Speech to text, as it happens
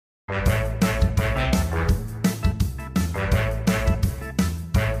Because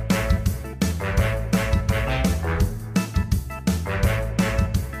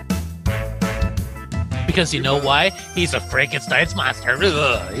you know why? He's a Frankenstein's monster.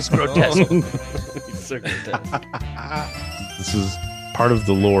 Ugh, he's grotesque. He's so grotesque. This is part of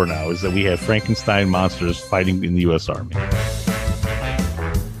the lore now, is that we have Frankenstein monsters fighting in the U.S. Army.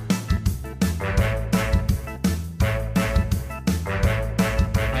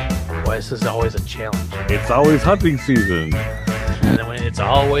 Boy, this is always a challenge. It's always hunting season. And then when it's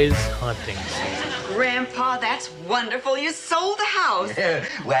always hunting season. Grandpa, that's wonderful. You sold the house.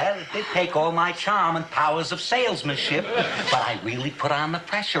 Well, it did take all my charm and powers of salesmanship, but I really put on the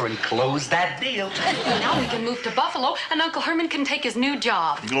pressure and closed that deal. Now we can move to Buffalo, and Uncle Herman can take his new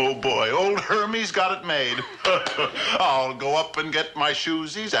job. Oh, boy, old Hermie's got it made. I'll go up and get my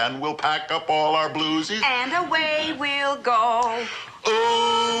shoesies, and we'll pack up all our bluesies. And away we'll go.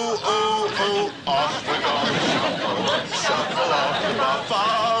 Oh, oh, oh, off we go. Shuffle off to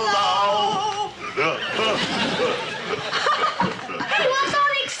Buffalo. What's all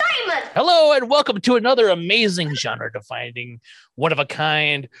the excitement? Hello, and welcome to another amazing genre-defining,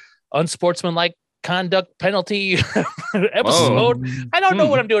 one-of-a-kind, unsportsmanlike conduct penalty episode. I don't know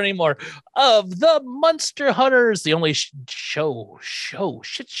what I'm doing anymore. Of the Munster Hunters, the only shit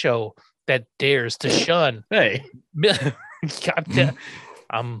show that dares to shun. Hey.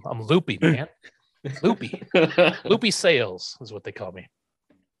 I'm loopy, man. Loopy sales is what they call me.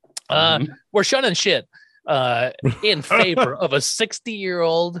 We're shunning shit in favor of a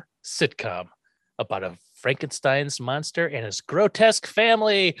 60-year-old sitcom about a Frankenstein's monster and his grotesque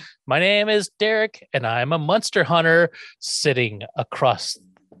family. My name is Derek, and I'm a Munster hunter sitting across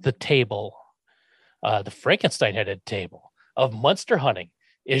the table, the Frankenstein-headed table of Munster hunting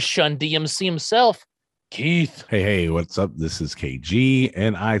is Shun DMC himself, Keith. Hey, what's up? This is KG,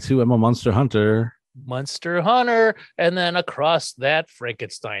 and I, too, am a Munster hunter. Munster hunter, and then across that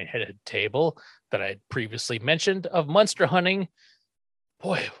Frankenstein-headed table that I previously mentioned of Munster hunting,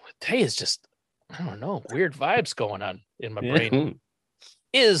 boy, today is just, I don't know, weird vibes going on in my brain,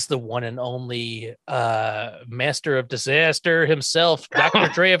 is the one and only master of disaster himself, Dr.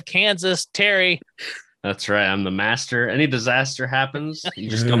 Dre of Kansas, Terry. That's right. I'm the master. Any disaster happens, you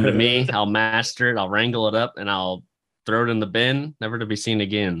just come to me. I'll master it. I'll wrangle it up, and I'll throw it in the bin, never to be seen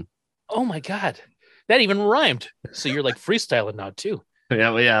again. Oh, my God. That even rhymed. So you're like freestyling now, too. Yeah.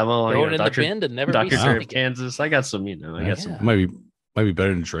 Well, throw it in the bin and never be Dr. seen Dre again. of Kansas. I got some, I got some. Might be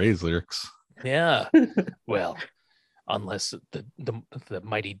better than Dre's lyrics. Yeah. Well, unless the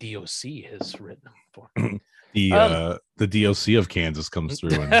mighty DOC has written them for me. The DOC of Kansas comes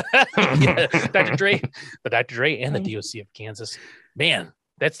through. And... yeah, Dr. Dre and the DOC of Kansas. Man,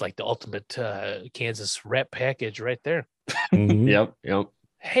 that's like the ultimate Kansas rap package right there. Mhm. Yep.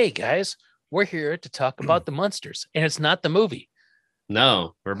 Hey, guys, we're here to talk about the Munsters, and it's not the movie.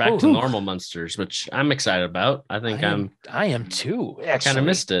 No, we're back to normal Munsters, which I'm excited about. I think I am too. I kind of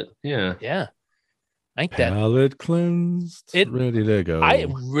missed it. Yeah. I think that palate cleansed, ready to go. I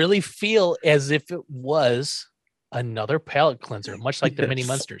really feel as if it was another palate cleanser, much like the mini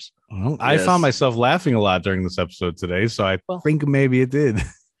Munsters. Well, I found myself laughing a lot during this episode today, so I think maybe it did.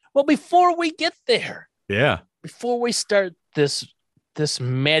 Well, before we get there, before we start this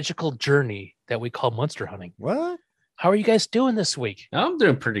magical journey that we call Munster hunting, what? How are you guys doing this week? I'm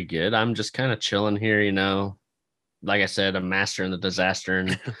doing pretty good. I'm just kind of chilling here, Like I said, I'm mastering the disaster,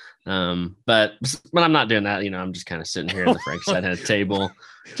 and but I'm not doing that. I'm just kind of sitting here at the Frankenstein head table.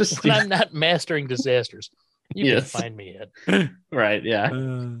 Just when I'm not mastering disasters, you can find me at right. Yeah,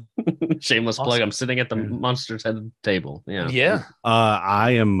 shameless plug. I'm sitting at the Munsters head table. Yeah.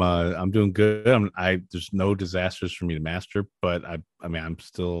 I am. I'm doing good. There's no disasters for me to master, but I'm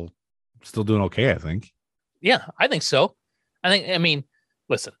still doing okay, I think. Yeah, I think so. I mean,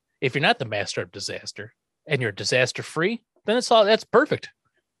 listen, if you're not the master of disaster and you're disaster free, then that's perfect.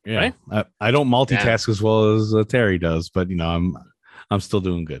 Yeah. Right? I don't multitask as well as Terry does, but I'm still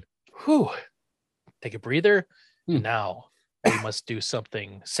doing good. Whew. Take a breather. Now we must do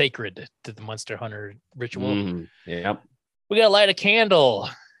something sacred to the Munster Hunter ritual. Yep. We gotta light a candle,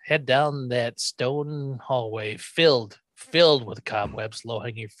 head down that stone hallway filled with cobwebs,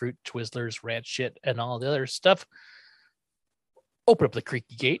 low-hanging fruit, Twizzlers, rat shit, and all the other stuff. Open up the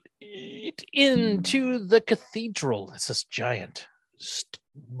creaky gate into the cathedral. It's this giant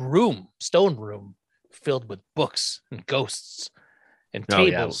stone room filled with books and ghosts and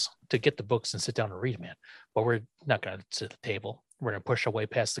tables to get the books and sit down and read them. But we're not going to sit at the table. We're going to push our way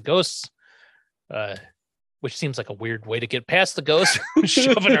past the ghosts, which seems like a weird way to get past the ghosts.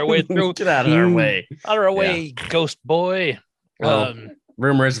 Shoving our way through. Get out of our way. Out of our way, ghost boy. Well,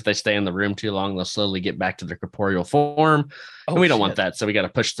 rumor is if they stay in the room too long, they'll slowly get back to their corporeal form. Oh, and we don't shit. want that. So we got to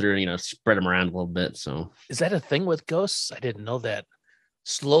push through, spread them around a little bit. So Is that a thing with ghosts? I didn't know that.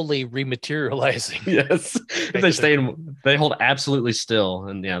 Slowly rematerializing. yes, if they stay in, they hold absolutely still,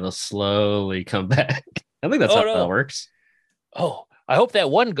 and they'll slowly come back. I think that's how that works. Oh, I hope that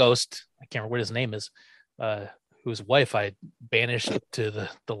one ghost, I can't remember what his name is, whose wife I banished to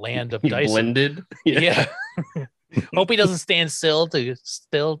the land of Dyson. Blended. Yeah. Hope he doesn't stand still to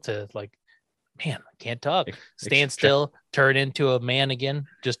like, man, I can't talk. Stand still, turn into a man again,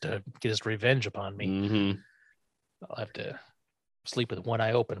 just to get his revenge upon me. Mm-hmm. I'll have to sleep with one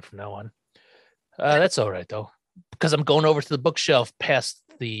eye open from now on. That's all right though, because I'm going over to the bookshelf past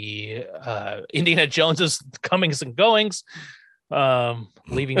the Indiana Jones's comings and goings,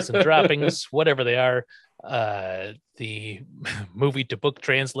 leavings and droppings, whatever they are. The movie to book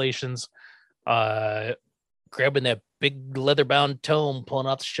translations, grabbing that big leather-bound tome, pulling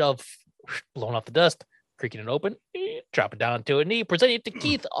off the shelf, blowing off the dust, creaking it open, dropping down to a knee, presenting it to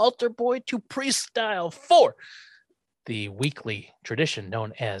Keith, altar boy to priest style for the weekly tradition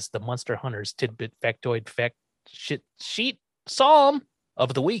known as the Monster Hunters Tidbit Factoid Fact Sheet Psalm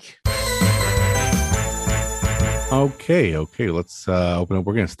of the Week. Okay. Let's open up.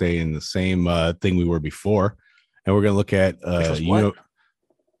 We're going to stay in the same thing we were before, and we're going to look at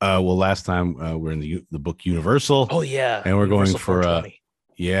last time we're in the book Universal. Oh yeah, and we're Universal going for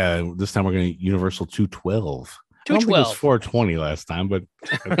this time we're going to Universal 212. 212. It was 420 last time, but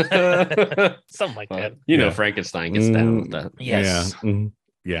something like that. Frankenstein gets down with that. Yes.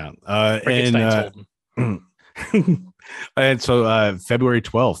 Yeah. Frankenstein's holding. And so February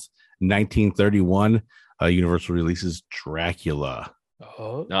 12th, 1931, Universal releases Dracula.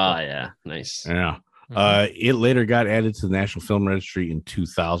 Oh yeah, nice. Yeah. Mm-hmm. It later got added to the National Film Registry in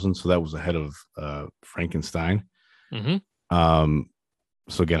 2000, so that was ahead of Frankenstein. Mm-hmm.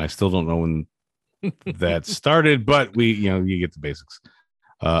 So again, I still don't know when that started, but you get the basics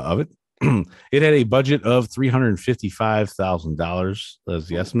of it. It had a budget of $355,000 as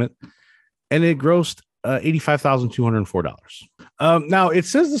the estimate, and it grossed $85,204. Now it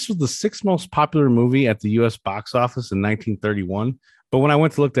says this was the sixth most popular movie at the U.S. box office in 1931, but when I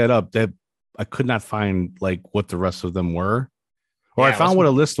went to look that up, that I could not find like what the rest of them were, or I found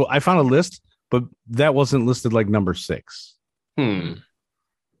I found a list, but that wasn't listed like number 6.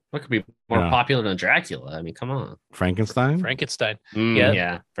 What could be more popular than Dracula? I mean, come on. Frankenstein.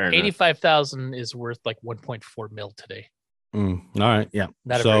 Yeah, fair enough. 85,000 is worth like 1.4 mil today. All right, yeah.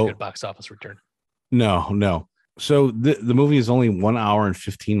 Not a very good box office return. No. So the movie is only 1 hour and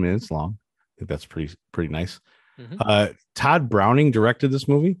 15 minutes long. I think that's pretty nice. Mm-hmm. Todd Browning directed this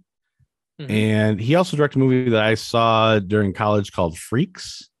movie, and he also directed a movie that I saw during college called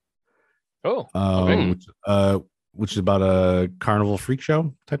Freaks. Oh, okay. Which is about a carnival freak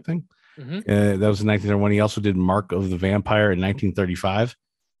show type thing. Mm-hmm. That was in 1931. He also did Mark of the Vampire in 1935.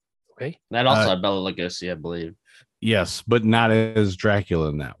 Okay. That also had Bela Lugosi, I believe. Yes, but not as Dracula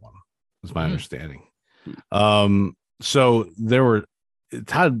in that one, is my understanding. So there were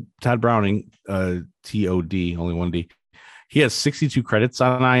Todd Browning, TOD, only one D. He has 62 credits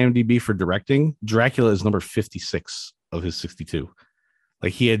on IMDb for directing. Dracula is number 56 of his 62.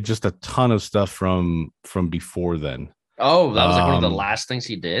 Like he had just a ton of stuff from before then. Oh, that was like one of the last things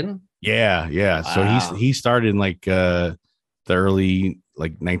he did. Yeah. Wow. So he started in like the early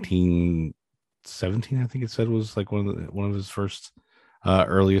like 1917. I think it said was like one of his first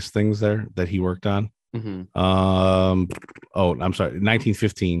earliest things there that he worked on. Mm-hmm. I'm sorry,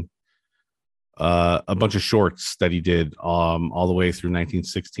 1915. A bunch of shorts that he did all the way through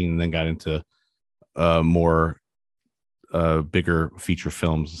 1916, and then got into more bigger feature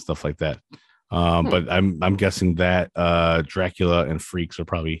films and stuff like that. But I'm guessing that Dracula and Freaks are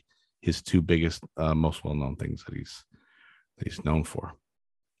probably his two biggest, most well-known things that he's known for.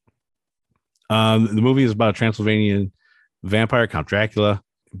 The movie is about a Transylvanian vampire, Count Dracula,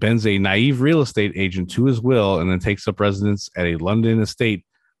 bends a naive real estate agent to his will and then takes up residence at a London estate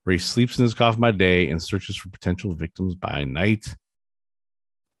where he sleeps in his coffin by day and searches for potential victims by night.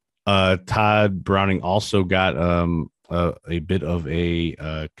 Todd Browning also got a bit of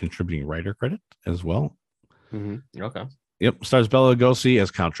a contributing writer credit as well. Mm-hmm. Okay. Yep. Stars Bela Lugosi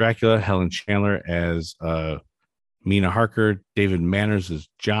as Count Dracula, Helen Chandler as Mina Harker, David Manners as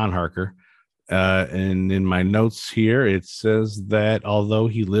John Harker. And in my notes here, it says that although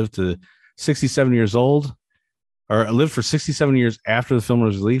he lived to 67 years old, or lived for 67 years after the film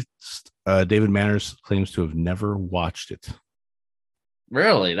was released, David Manners claims to have never watched it.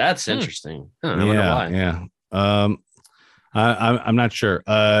 Really? That's interesting. I wonder why. Yeah. I'm not sure.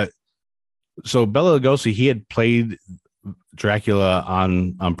 So Bela Lugosi, he had played Dracula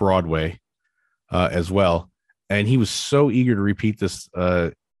on Broadway as well, and he was so eager to repeat this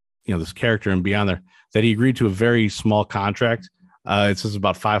this character and be on there that he agreed to a very small contract. It says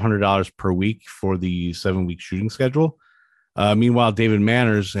about $500 per week for the 7-week shooting schedule. Meanwhile, David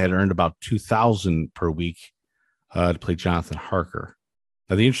Manners had earned about $2,000 per week to play Jonathan Harker.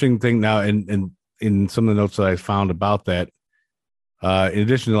 Now, the interesting thing now, and in some of the notes that I found about that, in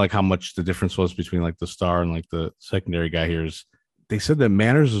addition to like how much the difference was between like the star and like the secondary guy here, is they said that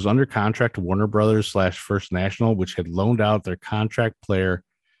Manners was under contract to Warner Brothers / First National, which had loaned out their contract player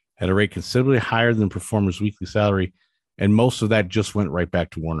at a rate considerably higher than the performer's weekly salary, and most of that just went right back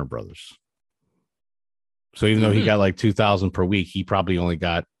to Warner Brothers. So even though he got like $2,000 per week, he probably only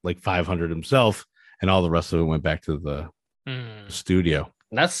got like $500 himself, and all the rest of it went back to the studio.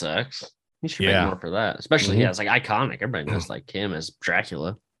 That sucks. You should make more for that, especially it's like iconic. Everybody knows like him as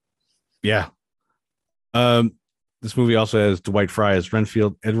Dracula. Yeah. This movie also has Dwight Fry as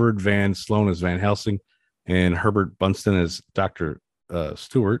Renfield, Edward Van Sloan as Van Helsing, and Herbert Bunston as Dr.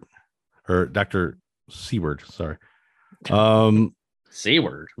 Stewart, or Dr. Seward. Sorry.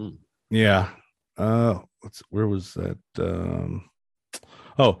 Seward. Yeah. Where was that?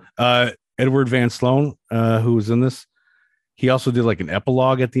 Edward Van Sloan, who was in this. He also did like an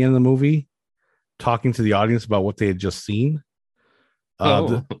epilogue at the end of the movie, talking to the audience about what they had just seen.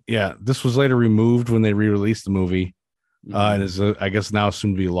 This was later removed when they re-released the movie, and is I guess now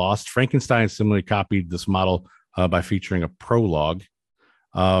soon to be lost. Frankenstein similarly copied this model by featuring a prologue,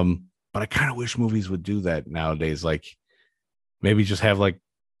 but I kind of wish movies would do that nowadays. Like maybe just have like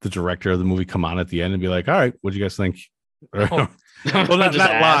the director of the movie come on at the end and be like, "All right, what do you guys think?" Well, not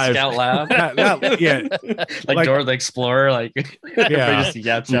live out loud. like Dora the Explorer. Like,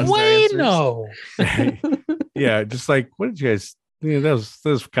 wait, no. Yeah, just like, what did you guys? That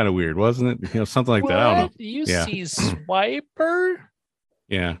was kind of weird, wasn't it? Something like that. I don't know. You see Swiper?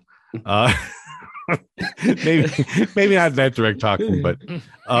 Yeah. Maybe not that direct talking, but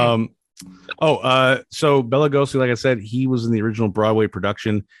so Bela Lugosi, like I said, he was in the original Broadway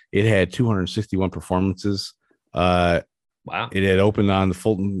production. It had 261 performances. Wow. It had opened on the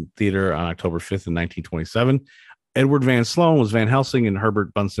Fulton Theater on October 5th in 1927. Edward Van Sloan was Van Helsing, and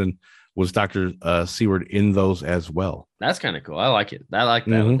Herbert Bunsen was Dr. Seward in those as well. That's kind of cool. I like it. I like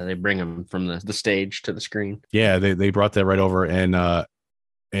that they bring him from the stage to the screen. Yeah, they brought that right over, and I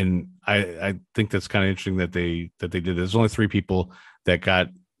think that's kind of interesting that they did. There's only 3 people that got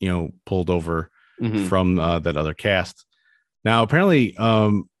pulled over from that other cast. Now apparently,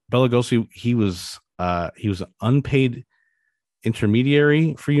 Bela Lugosi, he was an unpaid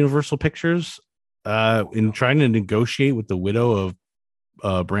intermediary for Universal Pictures in trying to negotiate with the widow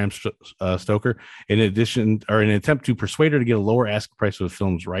of Bram Stoker in an attempt to persuade her to get a lower asking price for the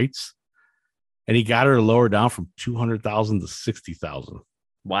film's rights, and he got her to lower down from $200,000 to $60,000.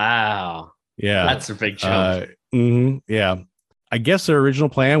 Wow. Yeah, that's a big jump. Yeah, I guess their original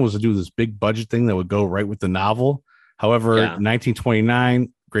plan was to do this big budget thing that would go right with the novel. However,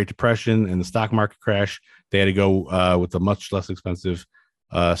 1929, Great Depression and the stock market crash, they had to go with a much less expensive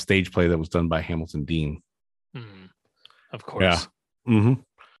stage play that was done by Hamilton Dean. Of course. Yeah.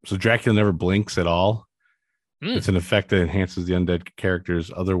 So Dracula never blinks at all. It's an effect that enhances the undead character's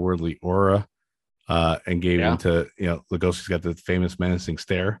otherworldly aura and gave into, Lugosi's got the famous menacing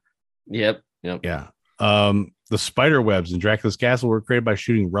stare. Yep. Yeah. The spider webs in Dracula's castle were created by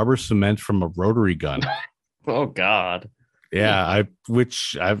shooting rubber cement from a rotary gun. Oh, God. Yeah, I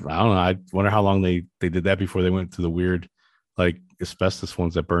don't know. I wonder how long they did that before they went to the weird, like asbestos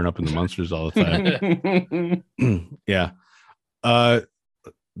ones that burn up in the Munsters all the time. Yeah.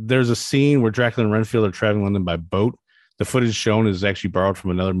 There's a scene where Dracula and Renfield are traveling London by boat. The footage shown is actually borrowed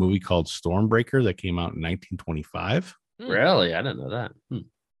from another movie called Stormbreaker that came out in 1925. Really? I didn't know that.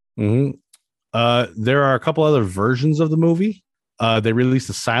 There are a couple other versions of the movie. They released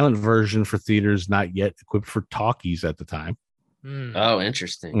a silent version for theaters not yet equipped for talkies at the time. Oh,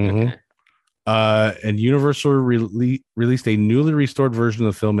 interesting. Okay. And Universal released a newly restored version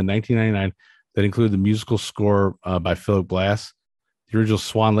of the film in 1999 that included the musical score by Philip Glass. The original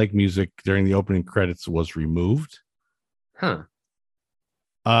Swan Lake music during the opening credits was removed.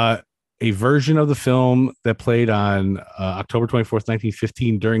 A version of the film that played on October 24th,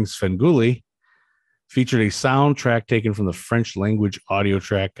 1915 during Svengoolie featured a soundtrack taken from the French language audio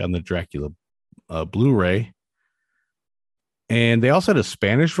track on the Dracula Blu-ray. And they also had a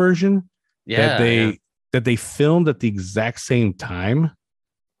Spanish version that they filmed at the exact same time.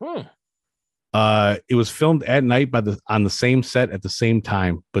 It was filmed at night on the same set at the same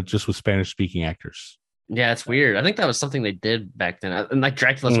time, but just with Spanish speaking actors. Yeah, it's weird. I think that was something they did back then. And like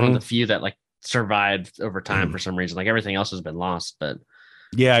Dracula's one of the few that like survived over time for some reason. Like everything else has been lost. But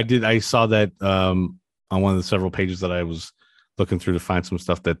yeah, I did. I saw that on one of the several pages that I was looking through to find some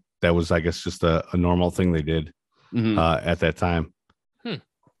stuff that was, I guess, just a normal thing they did at that time.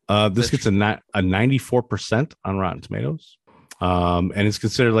 This gets a 94% on Rotten Tomatoes, and it's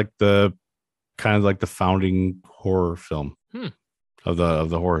considered like the kind of like the founding horror film of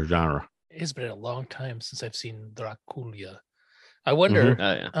the horror genre. It's been a long time since I've seen Dracula. I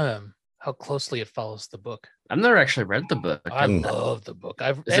wonder how closely it follows the book. I've never actually read the book. I love the book.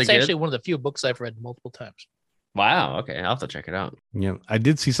 That's actually one of the few books I've read multiple times. Wow. Okay, I'll have to check it out. Yeah, I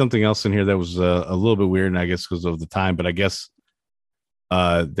did see something else in here that was a little bit weird, and I guess because of the time, but I guess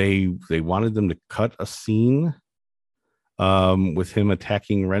they wanted them to cut a scene with him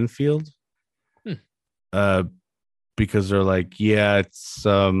attacking Renfield, because they're like, yeah, it's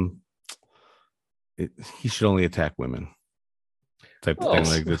he should only attack women, type of thing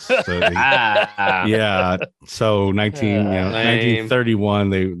like this. So yeah, so 1931,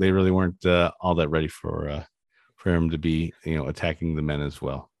 they really weren't all that ready for him to be attacking the men as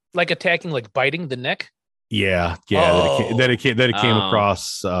well, like attacking, like biting the neck. Yeah. That it came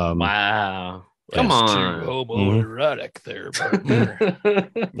across. Wow. Come on. Too homoerotic there, partner.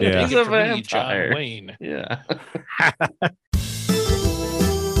 Yeah. He's a vampire. John Wayne. Yeah.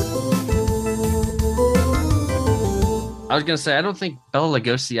 I was going to say, I don't think Bela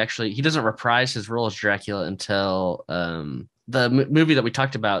Lugosi he doesn't reprise his role as Dracula until the movie that we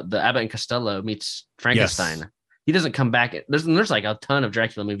talked about, the Abbott and Costello meets Frankenstein. Yes. He doesn't come back. There's like a ton of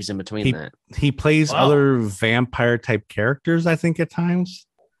Dracula movies in between that. He plays other vampire type characters, I think, at times,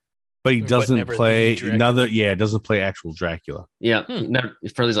 but he doesn't play another. Yeah, doesn't play actual Dracula. Yeah, never,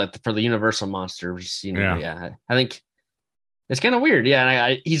 for the Universal monsters. I think it's kind of weird. Yeah,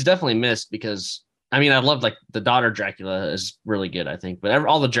 and he's definitely missed because I love like the daughter Dracula is really good. I think, but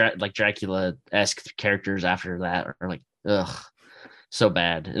all the Dracula-esque characters after that are like so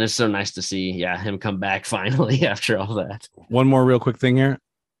bad, and it's so nice to see him come back finally after all that. One more real quick thing here.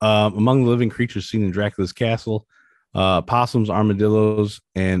 Among the living creatures seen in Dracula's castle, possums, armadillos,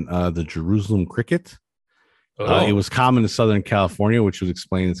 and the Jerusalem cricket. It was common in Southern California, which would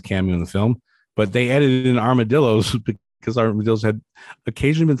explain its cameo in the film, but they added in armadillos because armadillos had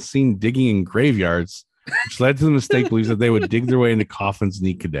occasionally been seen digging in graveyards, which led to the mistake beliefs that they would dig their way into coffins and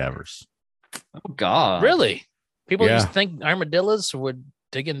eat cadavers. Oh God. Really? People used to think armadillos would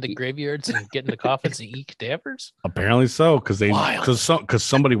dig into graveyards and get into coffins and eat cadavers? Apparently so, because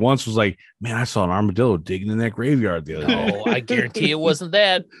somebody once was like, man, I saw an armadillo digging in that graveyard the other day. No, I guarantee it wasn't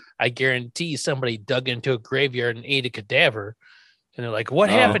that. I guarantee somebody dug into a graveyard and ate a cadaver. And they're like, what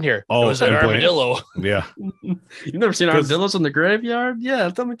happened here? It was an armadillo. Yeah. You've never seen armadillos in the graveyard?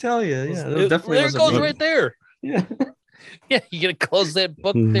 Yeah, let me tell you. Yeah, definitely there it goes right there. Yeah. Yeah, you gonna close that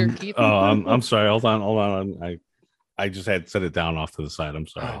book there, Keith? Oh, I'm sorry. Hold on. I just had set it down off to the side. I'm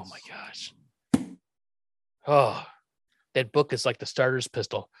sorry. Oh my gosh. Oh, that book is like the starter's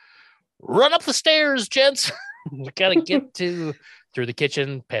pistol. Run up the stairs, gents. We gotta get through the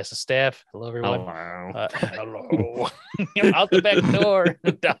kitchen, past the staff. Hello, everyone. Hello. Out the back door,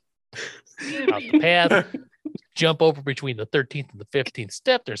 down, out the path. Jump over between the 13th and the 15th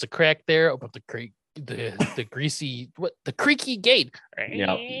step. There's a crack there. Open up the creaky gate.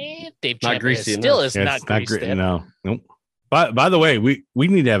 Yeah, Dave not greasy. Still is not greasy. No, nope. By the way, we're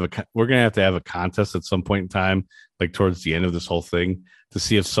gonna have to have a contest at some point in time, like towards the end of this whole thing, to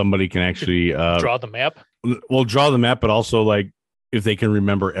see if somebody can actually draw the map. Well, draw the map, but also like if they can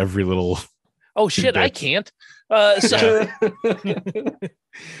remember every little. Oh shit! I can't.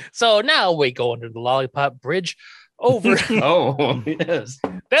 So now we go under the Lollipop Bridge. Over. Oh, yes.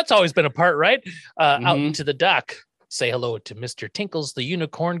 That's always been a part, right? Out into the dock. Say hello to Mr. Tinkles, the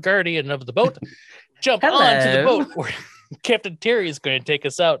unicorn guardian of the boat. Jump onto the boat where Captain Terry is going to take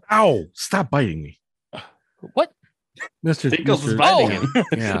us out. Ow! Stop biting me. What? Mr. Tinkles was biting him.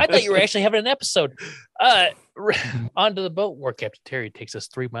 Yeah. I thought you were actually having an episode. Onto the boat where Captain Terry takes us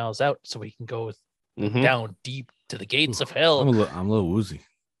 3 miles out so we can go down deep to the gates of hell. I'm a little woozy.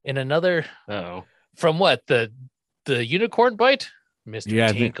 In another... From what? The unicorn bite?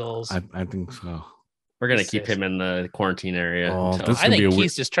 Mr. Tinkles. I think so. We're going to keep him in the quarantine area. Oh, I think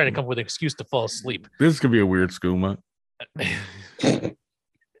he's just trying to come up with an excuse to fall asleep. This could be a weird skooma.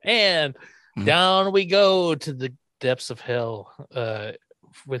 And down we go to the depths of hell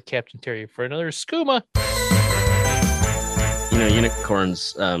with Captain Terry for another skooma.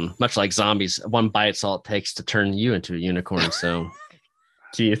 Unicorns, much like zombies, one bite's all it takes to turn you into a unicorn. So,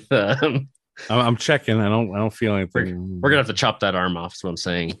 Keith... I'm checking. I don't feel anything. We're gonna have to chop that arm off. Is what I'm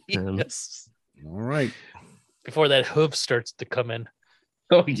saying. Yes. All right. Before that hoof starts to come in.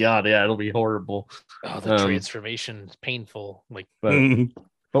 Oh God, yeah, it'll be horrible. Oh, the transformation is painful. Like,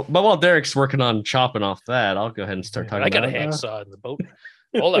 but while Derek's working on chopping off that, I'll go ahead and start talking. I got about a hacksaw in the boat.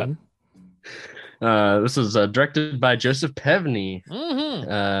 Hold on. This is directed by Joseph Pevney.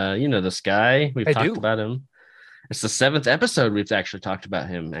 You know this guy. We've talked about him. It's the 7th episode we've actually talked about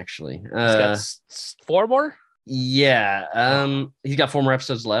him. Actually, he's got 4 more. Yeah, he's got 4 more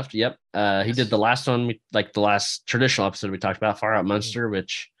episodes left. Yep. He did the last one, like the last traditional episode we talked about, Far Out Munster,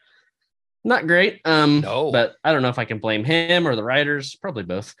 which not great. No, but I don't know if I can blame him or the writers. Probably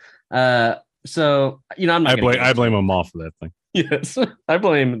both. So I'm not. I blame them all for that thing. Yes, I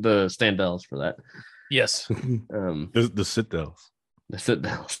blame the Standells for that. Yes, the Sitdells. The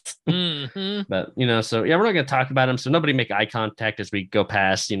Sitdells. But so yeah, we're not going to talk about him. So nobody make eye contact as we go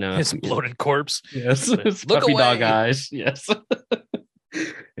past. His bloated corpse. Yes, his puppy dog eyes. Yes.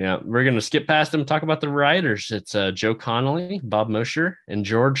 Yeah, we're going to skip past him. Talk about the writers. It's Joe Connolly, Bob Mosher, and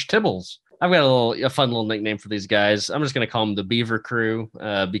George Tibbles. I've got a fun little nickname for these guys. I'm just going to call them the Beaver Crew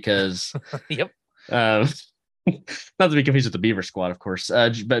because. Yep. Not to be confused with the Beaver Squad, of course.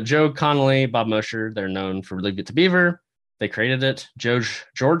 But Joe Connolly, Bob Mosher, they're known for Leave It to Beaver. They created it. George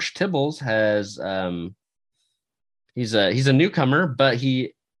Tibbles has he's a newcomer, but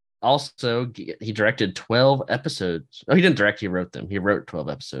he directed 12 episodes. Oh, he didn't direct, he wrote them. He wrote 12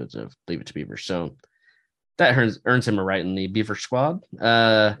 episodes of Leave It to Beaver. So that earns him a right in the Beaver Squad.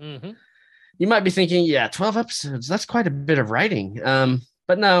 You might be thinking, yeah, 12 episodes, that's quite a bit of writing.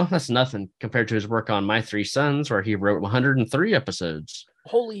 But no, that's nothing compared to his work on My Three Sons, where he wrote 103 episodes.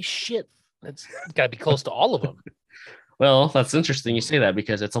 Holy shit. That's got to be close to all of them. Well, that's interesting you say that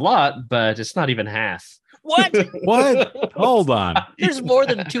because it's a lot, but it's not even half. What? What? Hold on. There's more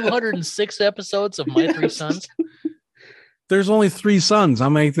than 206 episodes of My Three Sons. There's only 3 sons. How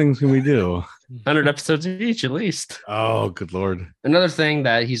many things can we do? 100 episodes each, at least. Oh, good Lord. Another thing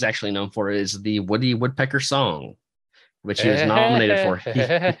that he's actually known for is the Woody Woodpecker song, which he was nominated for.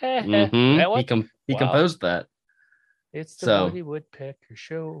 He composed that. It's the Woody Woodpecker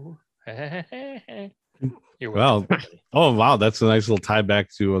show. Well, oh wow, that's a nice little tie back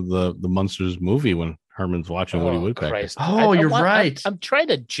to the Munsters movie when Herman's watching Woody Woodpecker. Christ. You're right. I'm trying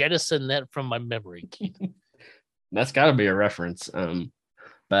to jettison that from my memory, Keith. That's got to be a reference.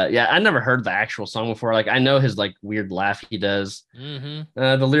 But yeah, I never heard the actual song before. Like I know his like weird laugh he does. The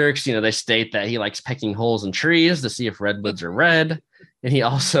lyrics, they state that he likes pecking holes in trees to see if redwoods are red, and he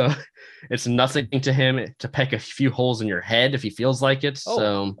also, it's nothing to him to peck a few holes in your head if he feels like it. Oh,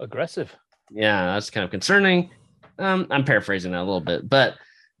 so aggressive. Yeah, that's kind of concerning. I'm paraphrasing that a little bit, but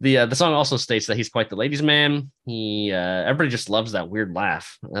the song also states that he's quite the ladies' man. He everybody just loves that weird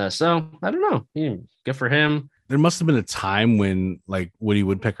laugh. So I don't know. Good for him. There must have been a time when like Woody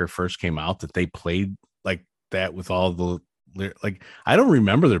Woodpecker first came out that they played like that with all the like. I don't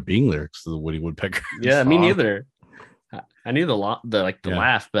remember there being lyrics to the Woody Woodpecker. Yeah, song. me neither. I knew the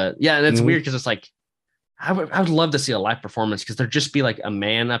laugh, but yeah, and it's weird because it's like. I would love to see a live performance because there'd just be like a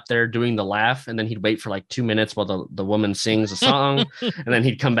man up there doing the laugh, and then he'd wait for like 2 minutes while the woman sings a song, and then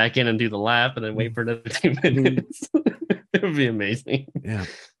he'd come back in and do the laugh, and then wait for another 2 minutes. It would be amazing. Yeah,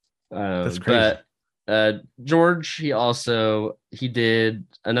 that's crazy. But George, he did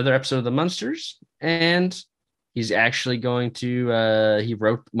another episode of the Munsters, and he's actually going to he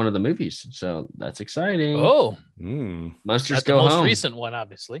wrote one of the movies, so that's exciting. Oh, Munsters that's Go the most Home. recent one,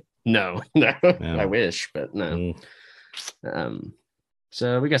 obviously. No. I wish, but no.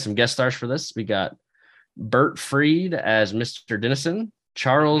 So we got some guest stars for this. We got Bert Freed as Mr. Dennison,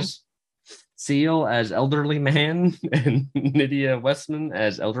 Charles Seal as elderly man, and Nydia Westman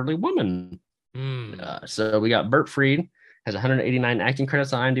as elderly woman. So we got Bert Freed, has 189 acting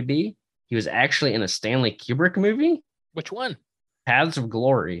credits on IMDb. He was actually in a Stanley Kubrick movie. Which one? Paths of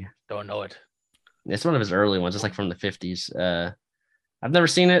Glory. Don't know it. It's one of his early ones. It's like from the 50s. I've never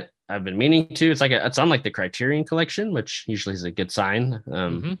seen it. I've been meaning to. It's on like the Criterion Collection, which usually is a good sign.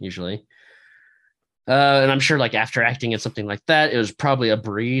 Usually. And I'm sure like after acting in something like that, it was probably a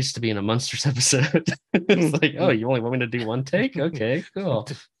breeze to be in a Munsters episode. It's like, oh, you only want me to do one take? Okay, cool.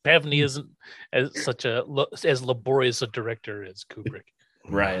 Pavney isn't as laborious a director as Kubrick.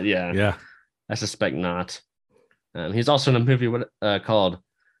 Right. Yeah. Yeah. I suspect not. He's also in a movie called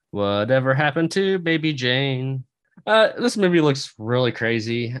Whatever Happened to Baby Jane. This movie looks really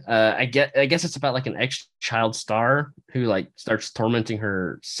crazy. I guess it's about like an ex-child star who like starts tormenting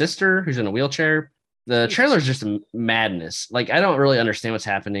her sister who's in a wheelchair. The trailer is just madness. Like, I don't really understand what's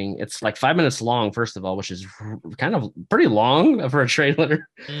happening. It's like 5 minutes long, first of all, which is kind of pretty long for a trailer.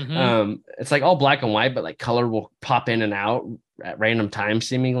 It's like all black and white, but like color will pop in and out at random times,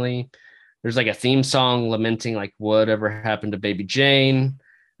 seemingly. There's like a theme song lamenting like whatever happened to Baby Jane.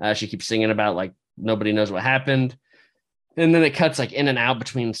 She keeps singing about like nobody knows what happened. And then it cuts like in and out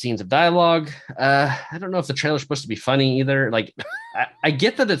between scenes of dialogue. I don't know if the trailer's supposed to be funny either. Like, I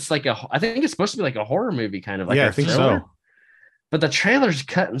get that it's like I think it's supposed to be like a horror movie kind of like. Yeah, I think so. But the trailer's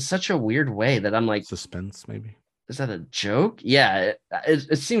cut in such a weird way that I'm like, suspense maybe. Is that a joke? Yeah,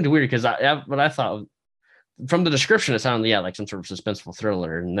 it seemed weird because what I thought from the description, it sounded like some sort of suspenseful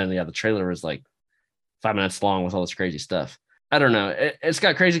thriller, and then the trailer was like 5 minutes long with all this crazy stuff. I don't know. It's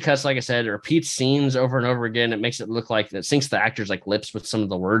got crazy cuts, like I said. It repeats scenes over and over again. It makes it look like it syncs the actors' like lips with some of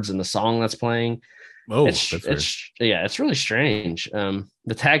the words in the song that's playing. Oh, it's really strange. The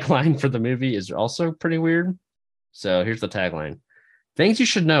tagline for the movie is also pretty weird. So here's the tagline: things you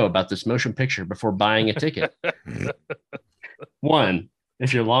should know about this motion picture before buying a ticket. 1,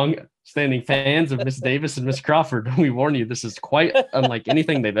 if you're long-standing fans of Miss Davis and Miss Crawford, we warn you this is quite unlike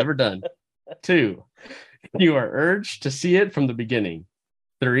anything they've ever done. 2, you are urged to see it from the beginning.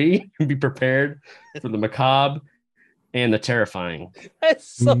 3, be prepared for the macabre and the terrifying. That's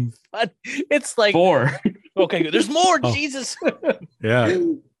so fun. It's like 4. Okay, there's more. Jesus. Yeah.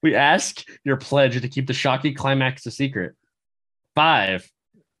 We ask your pledge to keep the shocking climax a secret. 5,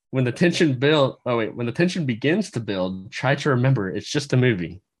 when the tension begins to build, try to remember it's just a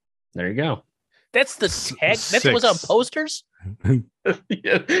movie. There you go. That's the tag. That's what was on posters.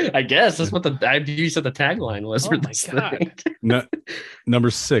 Yeah, I guess that's what you said the tagline was. Oh my God. No, number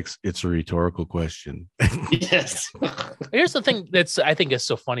 6. It's a rhetorical question. Yes. Here's the thing I think is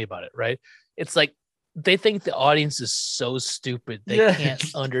so funny about it, right? It's like they think the audience is so stupid they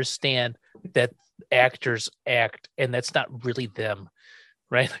can't understand that actors act, and that's not really them,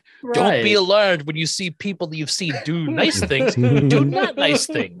 right? Don't be alarmed when you see people that you've seen do nice things, do not nice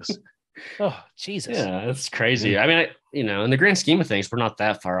things. Oh, Jesus. Yeah, it's crazy. I mean, in the grand scheme of things, we're not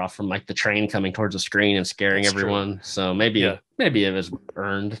that far off from like the train coming towards the screen and scaring everyone. True. So maybe it was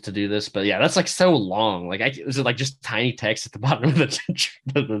earned to do this, but yeah, that's like so long. Like, is it like just tiny text at the bottom of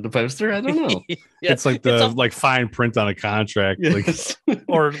the poster? I don't know. It's like like fine print on a contract, yes.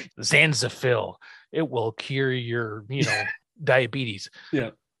 Or Zanzafil. It will cure your, diabetes. Yeah.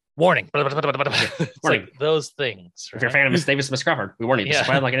 Warning. It's Warning. Like those things. Right? If you're a fan of Miss Davis, Miss Crawford, we warn you. This is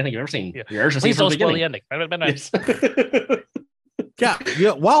quite like anything you've ever seen. Yeah. You're Please don't spoil the ending. Yes.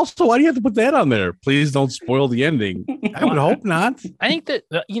 Yeah. Well, so why do you have to put that on there? Please don't spoil the ending. I would hope not. I think that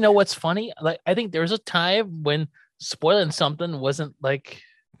what's funny. Like, I think there was a time when spoiling something wasn't like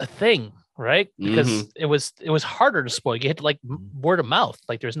a thing, right? Because it was harder to spoil. You had to like word of mouth.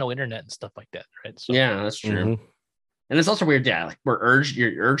 Like there's no internet and stuff like that, right? So, yeah, that's true. Mm-hmm. And it's also weird, like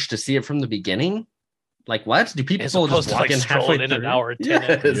you're urged to see it from the beginning. Like, what do people just walk in halfway in through? an hour?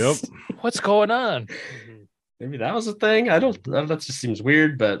 10 Yep. What's going on? Maybe that was a thing. I don't. That just seems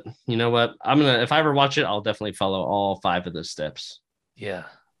weird. But you know what? If I ever watch it, I'll definitely follow all 5 of those steps. Yeah,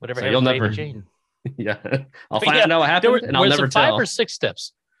 whatever. So you'll never. Jane. Yeah, I'll find out what happened, and I'll never tell. 5 or 6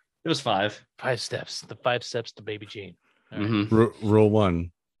 steps. It was 5. 5 steps. The 5 steps to Baby Jane. Right. Rule 1.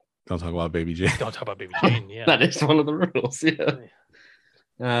 Don't talk about Baby Jane. Don't talk about Baby Jane. Yeah, that is one of the rules.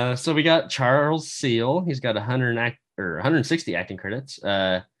 Yeah. So we got Charles Seal. He's got 160 acting credits.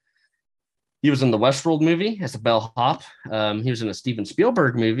 He was in the Westworld movie as a bellhop. He was in a Steven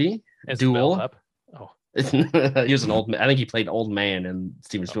Spielberg movie, as Duel. Oh, he was an old man. I think he played old man in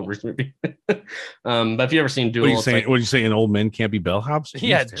Steven Spielberg's movie. But if you ever seen Duel, what are you saying? Old men can't be bellhops?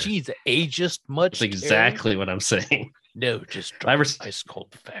 Yeah, geez, ageist much. That's exactly what I'm saying. No, just ice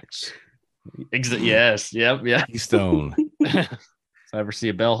cold facts. Yes, yep, yeah. Keystone. If I ever see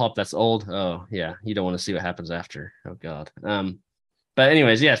a bellhop that's old, oh yeah, you don't want to see what happens after. Oh god. But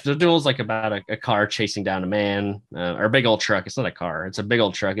anyways, yes, the Duel's like about a car chasing down a man, or a big old truck. It's not a car; it's a big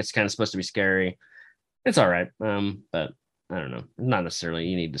old truck. It's kind of supposed to be scary. It's all right, but I don't know. Not necessarily.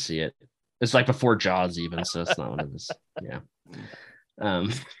 You need to see it. It's like before Jaws, even, so it's not one of this. Yeah.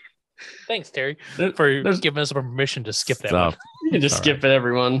 Thanks, Terry, for giving us permission to skip that one. You can just skip it,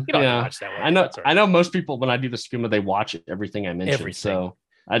 everyone. You don't watch that one. I know. I know most people when I do the skooma, they watch everything I mentioned. So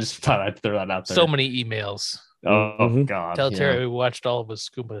I just thought I'd throw that out there. So many emails. Oh God! Tell Terry we watched all of his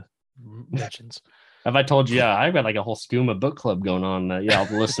scuba mentions. Have I told you? Yeah, I've got like a whole skooma book club going on. All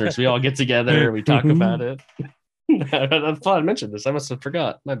the listeners, we all get together, we talk about it. I thought I mentioned this. I must have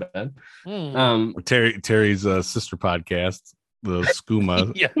forgot. My bad. Terry's sister podcast, the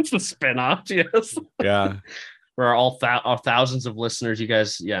Skooma. Yeah, it's a spinoff. Yes. Yeah. For all thousands of listeners, you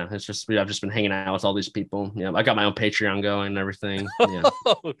guys. Yeah, it's just I've just been hanging out with all these people. Yeah, I got my own Patreon going and everything. Yeah.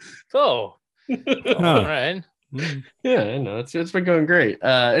 All right. Yeah, I know it's been going great.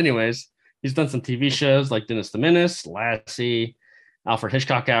 Anyways, he's done some TV shows like Dennis the Menace, Lassie, Alfred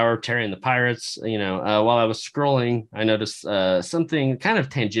Hitchcock Hour, Terry and the Pirates. While I was scrolling, I noticed something kind of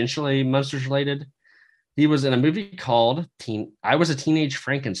tangentially Munsters related. He was in a movie called I Was a Teenage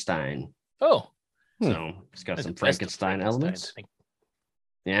Frankenstein. Oh, so it's got Like some the best of Frankenstein I elements. think.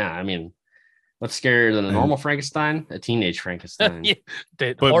 Yeah, I mean, what's scarier than a normal Frankenstein? A teenage Frankenstein. Yeah,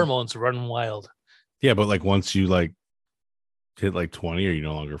 the But- hormones run wild. Yeah, but like once you like hit like 20, are you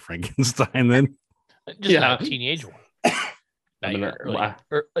no longer Frankenstein then? Just not a teenage one. Now I mean, you're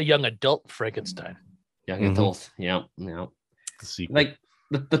or a young adult Frankenstein. Young Mhm. adult. Yeah. The sequel. Like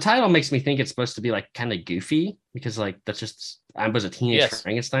the title makes me think it's supposed to be like kind of goofy because like that's just I was a teenage Yes.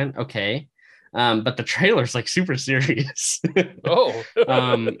 Frankenstein. Okay. But the trailer's like super serious. Oh,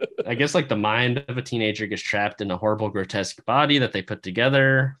 I guess like the mind of a teenager gets trapped in a horrible, grotesque body that they put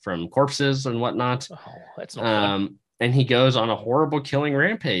together from corpses and whatnot. oh, that's not fun. And he goes on a horrible killing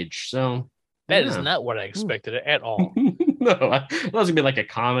rampage. So That is yeah. not what I expected at all. No, I thought it was gonna be like a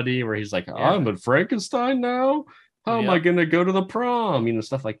comedy where he's like, I'm a Frankenstein now. How am I gonna go to the prom?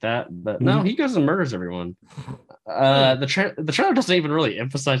 Stuff like that. But no, he goes and murders everyone. The trailer doesn't even really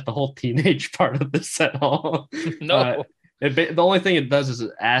emphasize the whole teenage part of this at all. No. The only thing it does is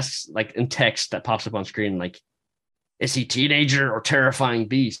it asks, like in text that pops up on screen, like, is he teenager or terrifying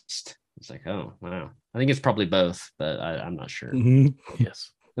beast? It's like, oh wow. I think it's probably both, but I'm not sure. Mhm.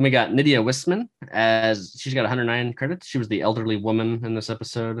 Yes. Then we got Nydia Wistman as she's got 109 credits. She was the elderly woman in this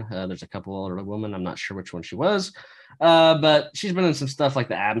episode. There's a couple elderly women. I'm not sure which one she was, but she's been in some stuff like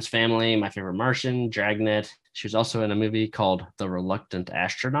The Addams Family, My Favorite Martian, Dragnet. She was also in a movie called The Reluctant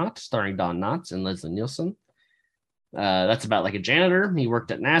Astronaut, starring Don Knotts and Leslie Nielsen. That's about like a janitor. He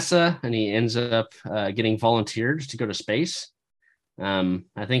worked at NASA and he ends up getting volunteered to go to space.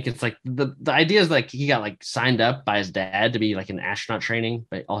 I think it's like the idea is like he got like signed up by his dad to be like an astronaut training,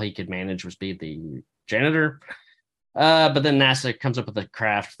 but all he could manage was be the janitor. But then NASA comes up with a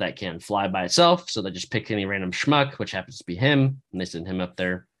craft that can fly by itself, so they just pick any random schmuck, which happens to be him, and they send him up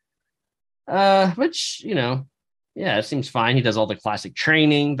there. Which yeah, it seems fine. He does all the classic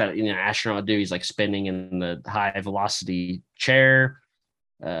training that astronaut would do. He's like spinning in the high velocity chair.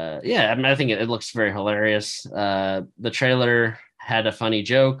 Yeah, I mean, I think it looks very hilarious. The trailer had a funny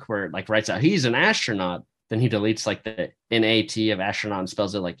joke where it like writes out he's an astronaut, then he deletes like the NAT of astronaut and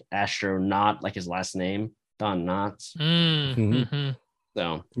spells it like astronaut, like his last name, Don Knotts. Mm-hmm.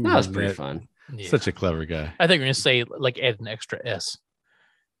 So that was pretty Yeah. fun. Yeah. Such a clever guy. I think we're gonna say like add an extra S.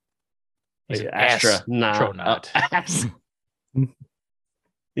 He's an Astronaut. astronaut. I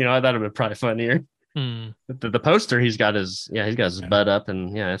thought it would probably funnier. Hmm. The poster he's got his butt up,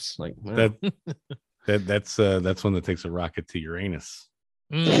 and yeah, it's like wow. That's one that takes a rocket to Uranus.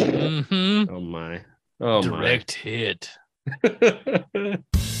 Mm-hmm. Oh my. Direct hit.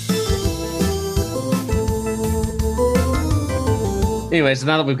 Anyways,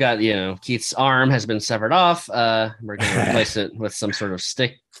 now that we've got, Keith's arm has been severed off, we're going to replace it with some sort of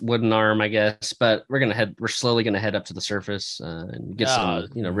stick wooden arm, I guess. But we're slowly going to head up to the surface and get some,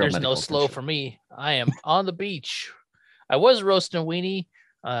 real There's medical no slow attention. for me. I am on the beach. I was roasting a weenie,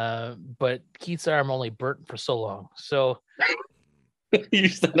 but Keith's arm only burnt for so long. So You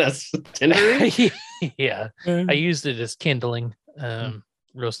used that as tinder? yeah, I used it as kindling.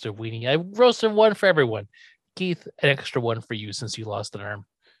 Roasted weenie. I roasted one for everyone. Keith, an extra one for you since you lost an arm.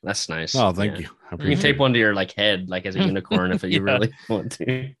 That's nice. Oh, thank you. I You can appreciate tape one to your head, like as a unicorn, if you Yeah. really want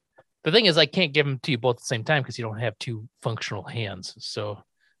to. The thing is, I can't give them to you both at the same time because you don't have two functional hands. So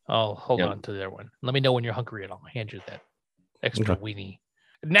I'll hold Yep. on to their one. Let me know when you're hungry and I'll hand you that extra Okay. weenie.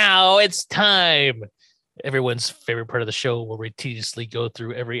 Now it's time. Everyone's favorite part of the show where we tediously go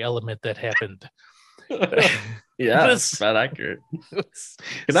through every element that happened. Yeah, This- that's about accurate. Can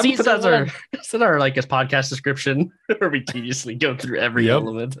that be put Season as our one. is that our like as podcast description where we tediously go through every Yep.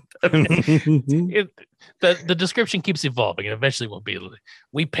 element? The description keeps evolving and eventually won't be.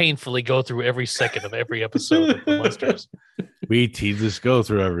 We painfully go through every second of every episode of the Munsters. We just go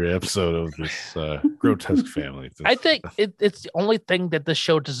through every episode of this grotesque family. I think it's the only thing that the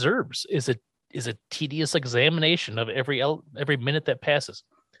show deserves is a tedious examination of every minute that passes.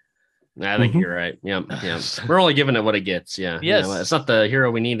 I think you're right. Yeah. We're only giving it what it gets. Yeah. Yes. It's not the hero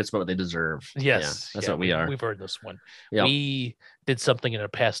we need, it's what they deserve. Yes, Yeah, that's what we are. We've earned this one. Yeah. We did something in our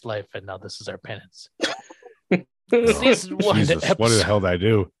past life, and now this is our penance. Season one, Jesus, what the hell did I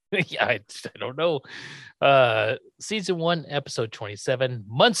do? yeah, I don't know. Season 1, episode 27,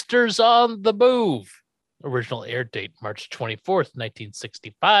 Munsters on the Move. Original air date March 24th,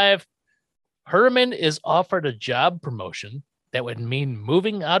 1965. Herman is offered a job promotion that would mean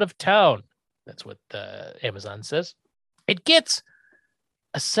moving out of town. That's what Amazon says. It gets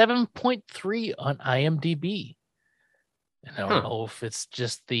a 7.3 on IMDb. And I don't know if it's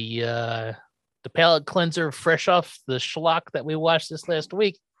just the palate cleanser fresh off the schlock that we watched this last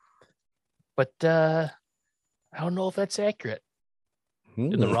week, but I don't know if that's accurate.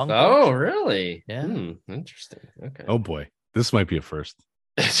 In the wrong. Oh, really? Yeah. Interesting. Okay. Oh boy, this might be a first.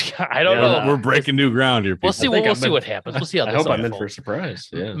 I don't know. We're breaking new ground here. People. We'll see. We'll see what happens. We'll see how I this hope I'm in for a unfolds. surprise.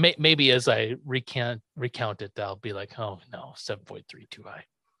 Yeah. Maybe as I recount it, I'll be like, oh no, 7.3 too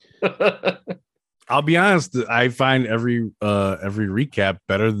high. I'll be honest. I find every recap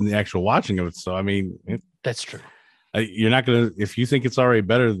better than the actual watching of it. So I mean, That's true. you're not gonna. If you think it's already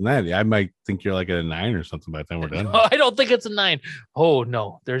better than that, I might think you're like at a 9 or something by the time we're done. I don't think it's a 9. Oh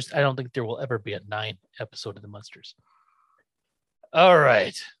no, I don't think there will ever be a 9 episode of the Munsters. All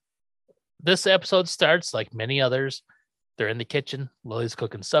right. This episode starts like many others. They're in the kitchen. Lily's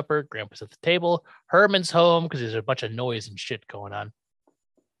cooking supper. Grandpa's at the table. Herman's home because there's a bunch of noise and shit going on.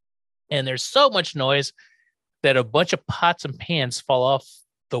 And there's so much noise that a bunch of pots and pans fall off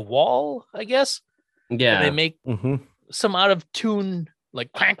the wall, I guess. Yeah. And they make some out of tune,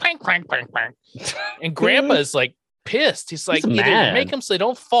 like clank, clank, clank, clank, clank. And Grandpa's like pissed. He's like, either mad. make them so they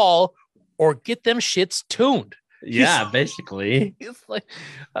don't fall or get them shits tuned. Yeah, basically. He's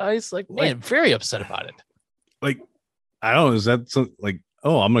like, man, very upset about it. Like, I don't know. Is that some, like,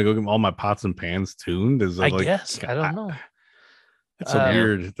 oh, I'm gonna go get all my pots and pans tuned? Is that I like, guess. I don't know. That's a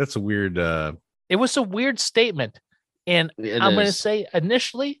weird. That's a weird. It was a weird statement, and I'm going to is. say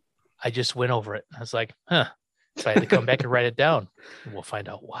initially, I just went over it. I was like, huh. So I had to come back and write it down. And we'll find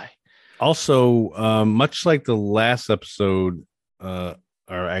out why. Also, much like the last episode,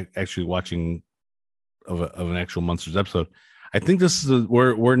 actually watching of an actual Munsters episode, I think this is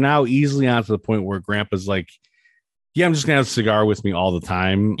we're now easily on to the point where Grandpa's like, yeah, I'm just gonna have a cigar with me all the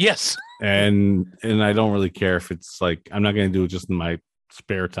time. Yes. And I don't really care if it's like, I'm not gonna do it just in my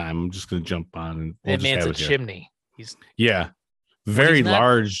spare time. I'm just gonna jump on and we'll That just man's have a it here. chimney. He's Very he's not-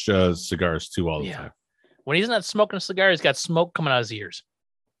 large cigars too all the time. when he's not smoking a cigar, he's got smoke coming out his ears.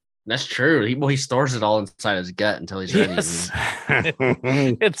 That's true. He stores it all inside his gut until he's ready. Yes.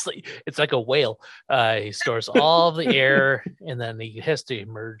 It's like a whale. He stores all the air and then he has to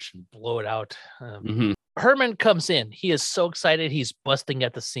emerge and blow it out. Herman comes in. He is so excited. He's busting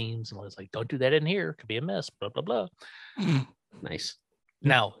at the seams and was like, don't do that in here. It could be a mess. Blah, blah, blah. Nice.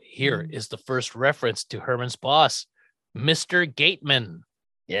 Now, here is the first reference to Herman's boss, Mr. Gateman.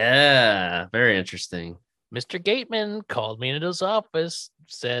 Yeah, very interesting. Mr. Gateman called me into his office,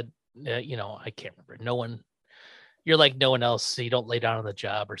 said, I can't remember. You're like no one else. So you don't lay down on the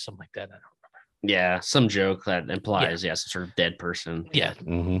job or something like that. I don't remember. Yeah, some joke that implies, some sort of dead person. Yeah.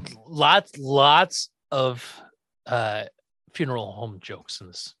 Lots of funeral home jokes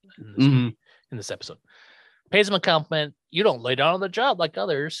in this episode. Pays him a compliment. You don't lay down on the job like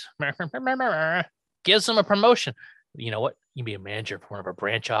others. Gives him a promotion. You know what? You can be a manager for one of our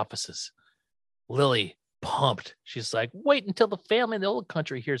branch offices. Lily, pumped. She's like, wait until the family in the old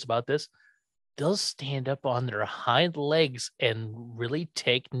country hears about this. They'll stand up on their hind legs and really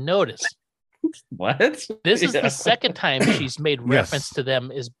take notice. What? This is the second time she's made reference to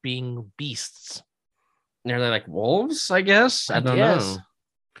them as being beasts. They're like wolves, I guess. I don't know.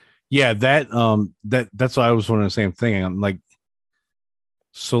 Yeah, that's why I was wondering the same thing. I'm like,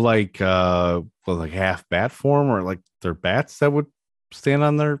 so like half bat form, or like they're bats that would stand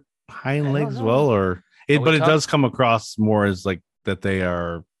on their hind legs as well, or it does come across more as like that they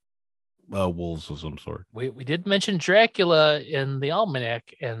are wolves of some sort. We did mention Dracula in the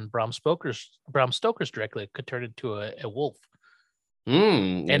almanac, and Bram Stoker's Dracula could turn into a wolf.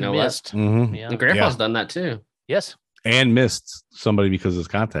 And missed. Mm-hmm. Yeah. And Grandpa's done that too. Yes. And missed somebody because his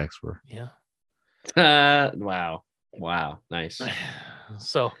contacts were. Yeah. Wow. Nice.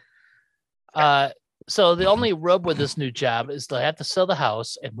 So the only rub with this new job is they'll have to sell the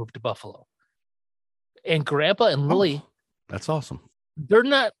house and move to Buffalo. And Grandpa and Lily, that's awesome. They're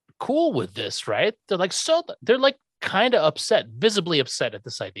not cool with this, right? They're like kind of upset, visibly upset at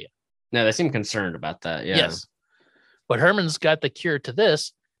this idea. No, they seem concerned about that. Yeah. Yes. But Herman's got the cure to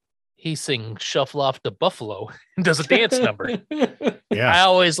this. He sings Shuffle Off to Buffalo and does a dance number. Yeah. I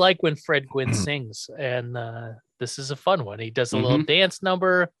always like when Fred Gwynn sings, and this is a fun one. He does a little dance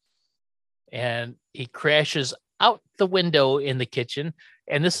number, and he crashes out the window in the kitchen.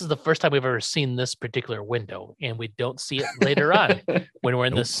 And this is the first time we've ever seen this particular window, and we don't see it later on when we're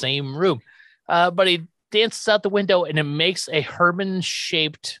in the same room. But he dances out the window, and it makes a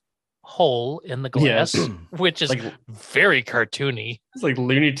Herman-shaped hole in the glass, which is like very cartoony. It's like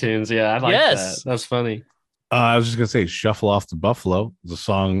Looney Tunes. Yeah, I like that. That's funny. I was just gonna say, "Shuffle Off to Buffalo," the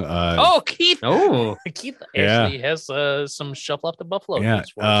song. Keith. Keith actually has some Shuffle Off to Buffalo. Yeah.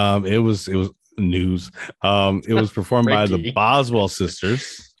 It was news. It was performed by the Breaking. Boswell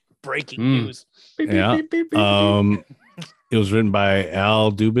sisters. Breaking news. Yeah. It was written by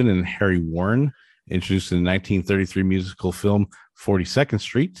Al Dubin and Harry Warren, introduced in the 1933 musical film 42nd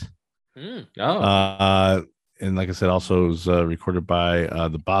Street. And like I said, also it was recorded by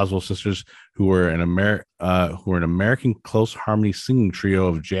the Boswell sisters, who were an American close harmony singing trio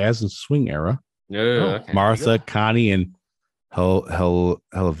of jazz and swing era. Okay. Martha, Connie, and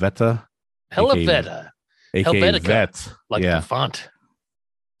Helveta. Helveta. AKA Vet. Like the font.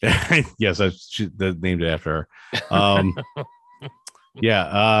 Yes, that named it after her.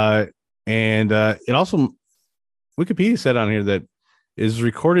 And it also, Wikipedia said on here that is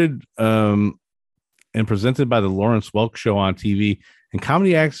recorded and presented by the Lawrence Welk Show on TV, and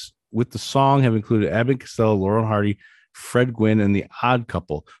comedy acts with the song have included Abbott Costello, Laurel Hardy, Fred Gwynn, and the Odd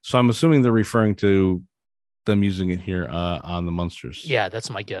Couple. So I'm assuming they're referring to them using it here on the Munsters. Yeah, that's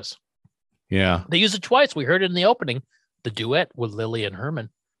my guess. Yeah, they use it twice. We heard it in the opening, the duet with Lily and Herman.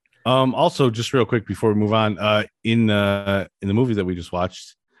 Also, just real quick before we move on, in the movie that we just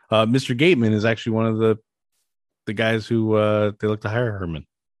watched, Mr. Gateman is actually one of the guys who they look to hire Herman.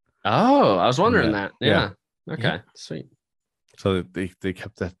 Oh, I was wondering that. Yeah. Okay. Yeah. Sweet. So they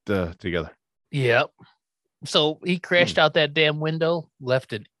kept that together. Yep. So he crashed out that damn window,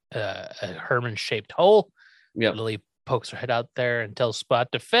 left a Herman shaped hole. Yeah. Lily pokes her head out there and tells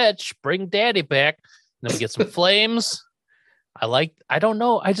Spot to fetch, bring Daddy back. And then we get some flames. I don't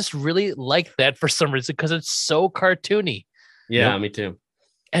know. I just really like that for some reason because it's so cartoony. Yeah, me too.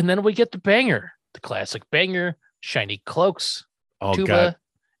 And then we get the banger, the classic banger, shiny cloaks, Oh, tuba. God.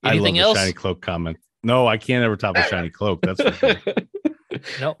 Anything I love else? the shiny cloak comment. No, I can't ever top a shiny cloak. That's for sure.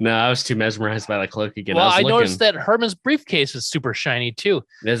 No, I was too mesmerized by the cloak again. Well, I looking. noticed that Herman's briefcase is super shiny too.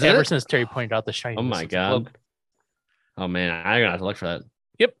 Is Ever it? since Terry pointed out the shiny. Oh my God. Oh man, I'm gonna have to look for that.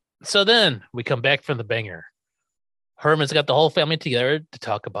 Yep. So then we come back from the banger. Herman's got the whole family together to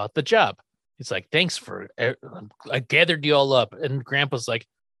talk about the job. He's like, thanks for, I gathered you all up. And Grandpa's like,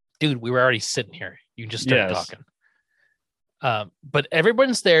 dude, we were already sitting here. You can just start talking. But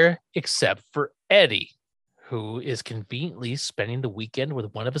everyone's there except for Eddie, who is conveniently spending the weekend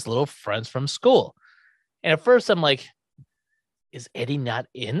with one of his little friends from school. And at first I'm like, is Eddie not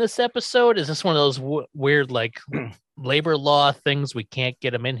in this episode? Is this one of those weird, like labor law things? We can't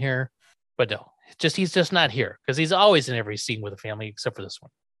get him in here, but no. He's just not here because he's always in every scene with the family except for this one.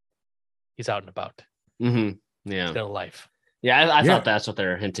 He's out and about. Mm-hmm. Yeah, he's got a life. Yeah, I thought that's what they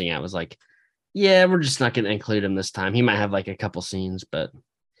were hinting at. Was like, yeah, we're just not going to include him this time. He might have like a couple scenes, but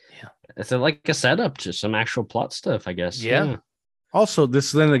it's like a setup to some actual plot stuff, I guess. Yeah. Also,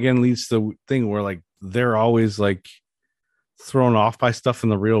 this then again leads to the thing where like they're always like thrown off by stuff in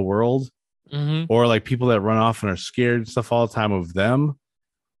the real world, or like people that run off and are scared and stuff all the time of them.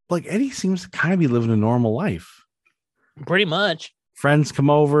 Like Eddie seems to kind of be living a normal life. Pretty much. Friends come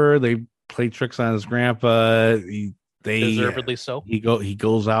over, they play tricks on his grandpa. They deservedly so. He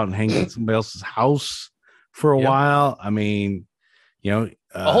goes out and hangs at somebody else's house for a while. I mean, a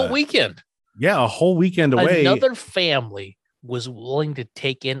whole weekend. Yeah, a whole weekend away. Another family was willing to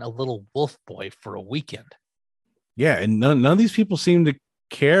take in a little wolf boy for a weekend. Yeah, and none of these people seem to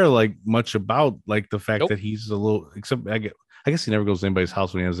care like much about like the fact that he's a little. Except I guess he never goes to anybody's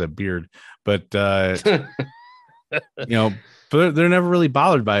house when he has that beard, but but they're never really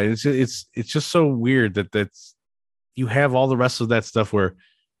bothered by it. It's just so weird that's you have all the rest of that stuff where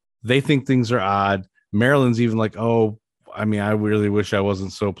they think things are odd. Marilyn's even like, oh, I mean, I really wish I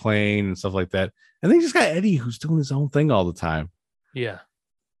wasn't so plain and stuff like that. And they just got Eddie who's doing his own thing all the time. Yeah,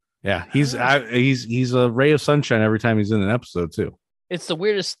 he's a ray of sunshine every time he's in an episode too. It's the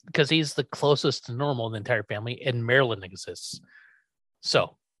weirdest because he's the closest to normal in the entire family, and Marilyn exists.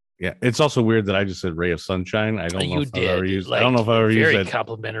 So, yeah, it's also weird that I just said "ray of sunshine." I don't know if I've ever used. Like, I don't know if I ever used that. Very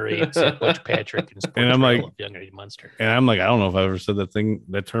complimentary to Butch Patrick and I'm like, Young Eddie Munster. And I'm like, I don't know if I ever said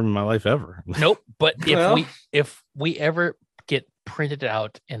that term in my life ever. Nope. But if we ever get printed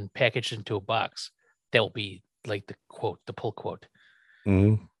out and packaged into a box, that will be like the pull quote.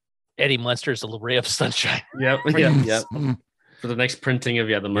 Mm-hmm. Eddie Munster is a ray of sunshine. Yep. For the next printing of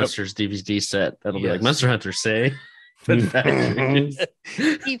the Munsters DVD set, that'll be like Munster Hunters say. Keith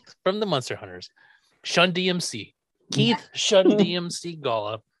from the Munster Hunters. Shun DMC. Keith Shun DMC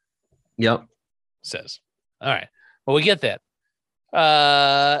Gala. Yep. Says. All right. Well, we get that.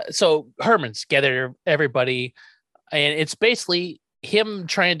 So Herman's gathered everybody, and it's basically him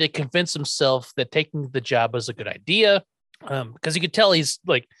trying to convince himself that taking the job was a good idea. Because you could tell he's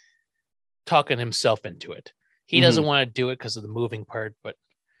like talking himself into it. He doesn't want to do it because of the moving part, but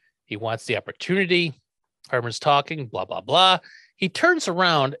he wants the opportunity. Herman's talking, blah, blah, blah. he turns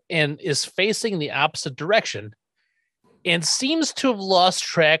around and is facing the opposite direction and seems to have lost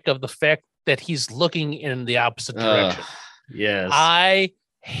track of the fact that he's looking in the opposite direction. Yes. I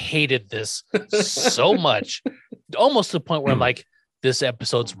hated this so much, almost to the point where I'm like, this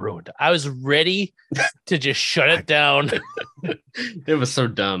episode's ruined. I was ready to just shut it down. It was so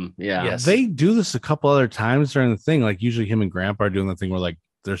dumb. Yeah. Yes. They do this a couple other times during the thing. Like usually him and Grandpa are doing the thing where like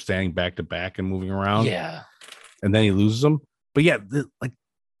they're standing back to back and moving around. Yeah. And then he loses them. But yeah, like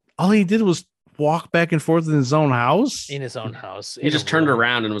all he did was walk back and forth in his own house. In his own house. He just turned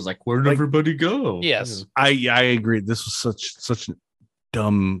around and was like, where'd everybody go? Yes. I agree. This was such a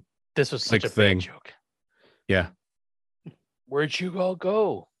dumb. This was such like a thing. bad joke. Yeah. Where'd you all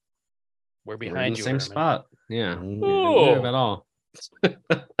go? We're We're behind in the you. same Herman. spot. Yeah. We didn't Oh. move at all.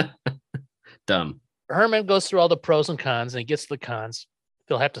 Dumb. Herman goes through all the pros and cons and he gets to the cons.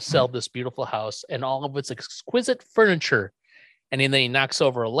 They'll have to sell this beautiful house and all of its exquisite furniture. And then he knocks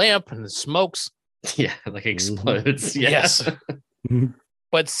over a lamp and it smokes. Yeah, like explodes. Yeah. Yes.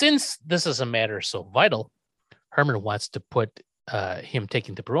 But since this is a matter so vital, Herman wants to put him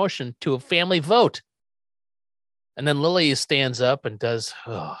taking the promotion to a family vote. And then Lily stands up and does,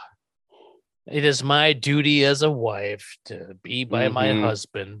 it is my duty as a wife to be by my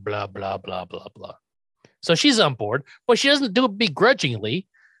husband, blah, blah, blah, blah, blah. So she's on board, but she doesn't do it begrudgingly.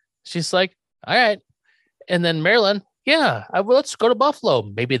 She's like, all right. And then Marilyn, yeah, let's go to Buffalo.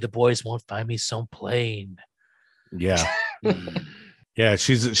 Maybe the boys won't find me so plain. Yeah. Yeah.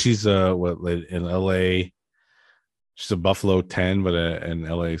 She's what in LA? She's a Buffalo 10, but an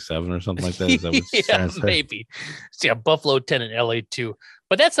LA 7 or something like that. Is that what she's trying to say? Maybe. See, a Buffalo 10 in LA 2.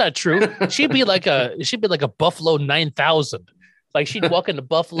 But that's not true. She'd be like a Buffalo 9000. Like she'd walk into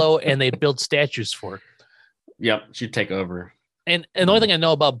Buffalo and they'd build statues for her. Yep. She'd take over. And the only thing I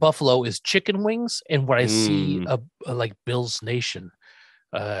know about Buffalo is chicken wings and what I see like Bills Nation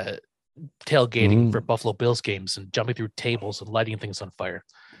tailgating for Buffalo Bills games and jumping through tables and lighting things on fire.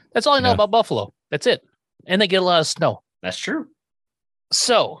 That's all I know about Buffalo. That's it. And they get a lot of snow. That's true.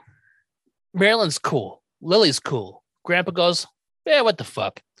 So Marilyn's cool. Lily's cool. Grandpa goes, yeah, what the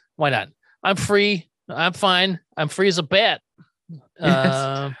fuck? Why not? I'm free. I'm fine. I'm free as a bat.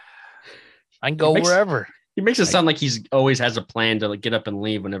 I can go wherever. He makes it sound like he's always has a plan to like get up and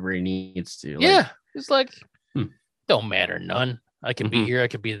leave whenever he needs to. Like, yeah. It's like, don't matter none. I can be here. I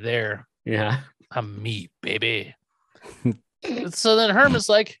can be there. Yeah. I'm me, baby. So then Herman's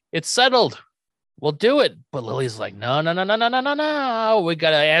like, it's settled. We'll do it. But Lily's like, no. We got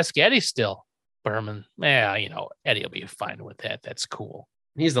to ask Eddie still. But Herman, Eddie will be fine with that. That's cool.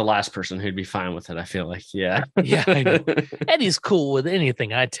 He's the last person who'd be fine with it, I feel like. Yeah. Yeah, I know. Eddie's cool with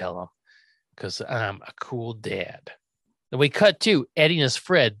anything I tell him because I'm a cool dad. Then we cut to Eddie and his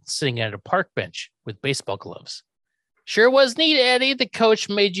Fred sitting at a park bench with baseball gloves. Sure was neat, Eddie. The coach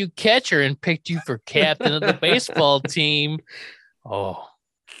made you catcher and picked you for captain of the baseball team. Oh,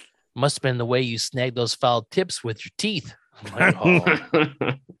 must have been the way you snagged those foul tips with your teeth. I'm like,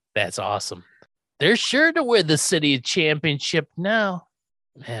 oh, that's awesome. They're sure to win the city championship now.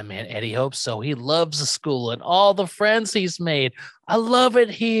 Man, Eddie hopes so. He loves the school and all the friends he's made. I love it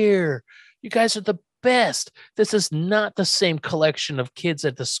here. You guys are the best. This is not the same collection of kids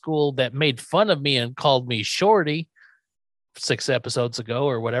at the school that made fun of me and called me Shorty 6 episodes ago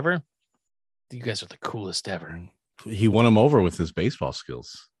or whatever. You guys are the coolest ever. He won him over with his baseball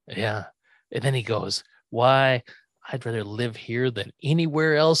skills. Yeah. And then he goes, why? I'd rather live here than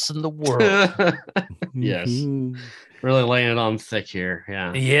anywhere else in the world. Yes. Really laying it on thick here.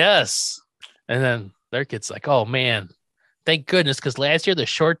 Yeah. Yes. And then their kid's like, oh, man, thank goodness. Because last year, the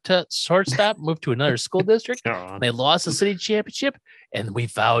shortstop moved to another school district. They lost the city championship. And we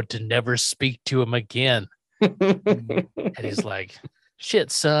vowed to never speak to him again. And he's like,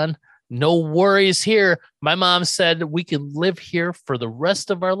 shit, son. No worries here. My mom said we can live here for the rest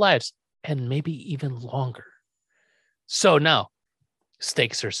of our lives and maybe even longer. So now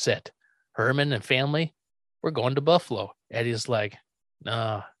stakes are set. Herman and family, we're going to Buffalo. Eddie's like,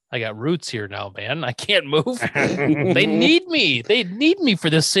 nah, I got roots here now, man. I can't move. They need me. They need me for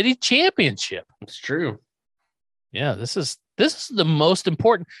the city championship. It's true. Yeah, this is the most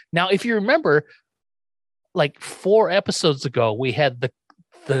important. Now, if you remember, like 4 episodes ago, we had the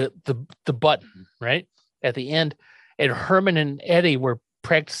button right at the end, and Herman and Eddie were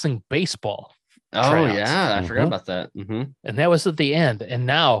practicing baseball. Oh tryouts. yeah, I forgot about that. And that was at the end. And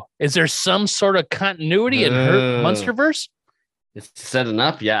now, is there some sort of continuity in Munsterverse? It's setting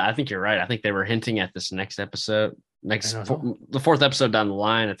up. Yeah, I think you're right. I think they were hinting at this next episode, the 4th episode down the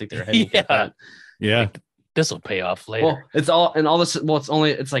line. I think they're hinting at that. Yeah, this will pay off later. Well, it's all and all this. Well,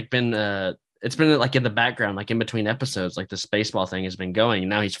 it's like been it's been like in the background, like in between episodes, like the baseball thing has been going. And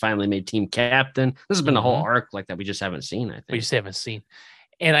now he's finally made team captain. This has been a whole arc like that we just haven't seen, I think. We just haven't seen.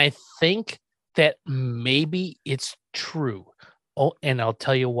 And I think that maybe it's true. Oh, and I'll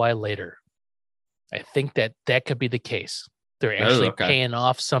tell you why later. I think that could be the case. They're actually paying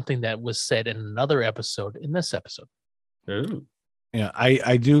off something that was said in another episode in this episode. Ooh. Yeah,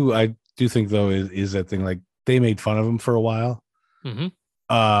 I do think though is that thing, like they made fun of him for a while. Mm-hmm.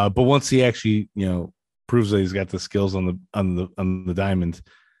 But once he actually, proves that he's got the skills on the diamond,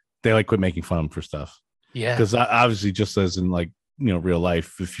 they like quit making fun of him for stuff. Yeah, because obviously, just as in like real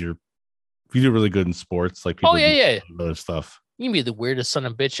life, if you do really good in sports, like people other stuff. You can be the weirdest son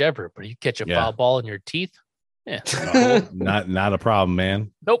of a bitch ever, but you catch a foul ball in your teeth. Yeah, not a problem,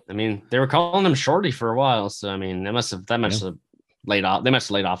 man. Nope. I mean, they were calling him Shorty for a while, so I mean, that must have laid off. They must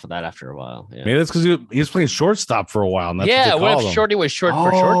have laid off of that after a while. Yeah. Maybe that's because he was playing shortstop for a while. And that's what if Shorty was short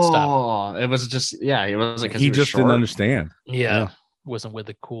for shortstop? Oh, it was just he wasn't. He just didn't understand. Yeah, wasn't with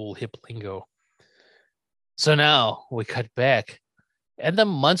the cool hip lingo. So now we cut back, and the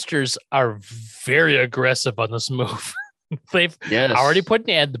Munsters are very aggressive on this move. They've already put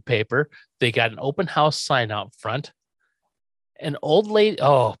an ad in the paper. They got an open house sign out front. An old lady.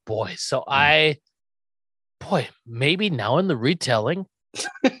 Oh boy. So maybe now in the retelling,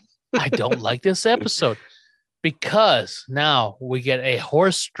 I don't like this episode because now we get a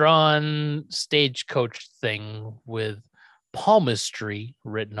horse-drawn stagecoach thing with palmistry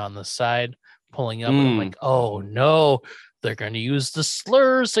written on the side, pulling up. And I'm like, oh no, they're going to use the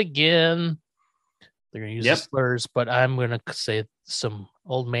slurs again. They're going to use the slurs, but I'm going to say some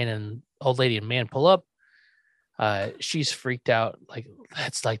old lady and man pull up. She's freaked out. Like,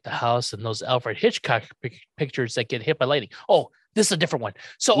 that's like the house and those Alfred Hitchcock pictures that get hit by lightning. Oh, this is a different one.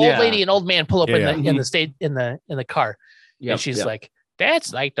 So old lady and old man pull up in the state in the car. And she's like,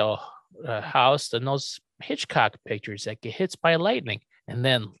 that's like the house and those Hitchcock pictures that get hit by lightning. And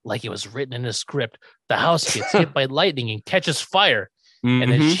then, like it was written in the script, the house gets hit by lightning and catches fire.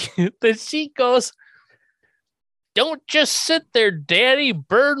 And then she goes, don't just sit there, Daddy.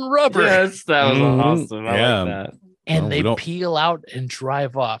 Burn rubber. Yes, that was awesome. I like that. And they peel out and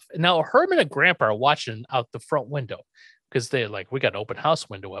drive off. Now, Herman and Grandpa are watching out the front window because they're like, we got an open house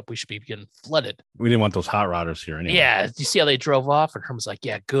window up. We should be getting flooded. We didn't want those hot rodders here anyway. Yeah. You see how they drove off? And Herman's like,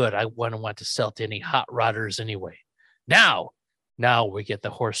 yeah, good. I wouldn't want to sell to any hot rodders anyway. Now we get the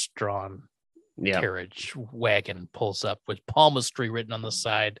horse-drawn carriage wagon pulls up with palmistry written on the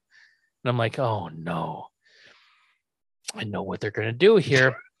side. And I'm like, oh, no. I know what they're going to do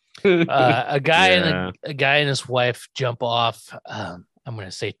here. A guy and his wife jump off. I'm going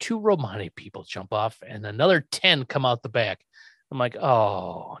to say 2 Romani people jump off and another 10 come out the back. I'm like,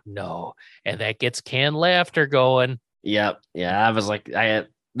 oh no. And that gets canned laughter going. Yep. Yeah. I was like, I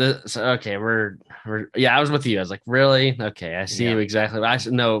was with you. I was like, really? Okay. I see you exactly. I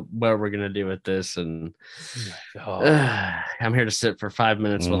know what we're going to do with this. And I'm here to sit for 5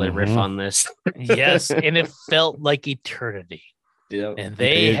 minutes while they riff on this. Yes. And it felt like eternity. Yep. And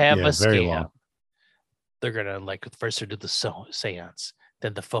they have a scam. They're going to first do the seance,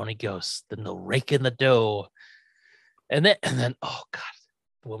 then the phony ghost, then they'll rake in the dough. And then, oh God,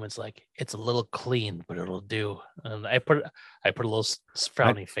 the woman's like, it's a little clean, but it'll do. And I put a little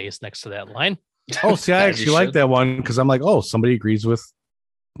frowny face next to that line. Oh, see, I actually like that one because I'm like, oh, somebody agrees with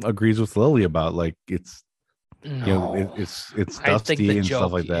Lily about it's it's dusty and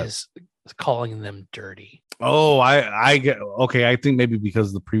stuff like that. Is calling them dirty. Oh, I get okay. I think maybe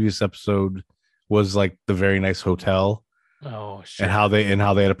because the previous episode was like the very nice hotel. Oh, sure. And how they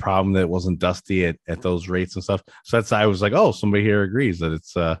had a problem that it wasn't dusty at those rates and stuff. So I was like, oh, somebody here agrees that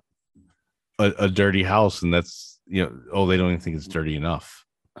it's a dirty house, and that's they don't even think it's dirty enough.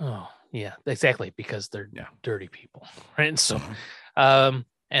 Oh, yeah, exactly, because they're dirty people, right? And so, and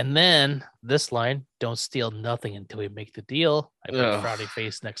then this line, don't steal nothing until we make the deal. I put a frowny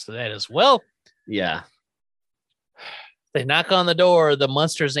face next to that as well. Yeah. They knock on the door. The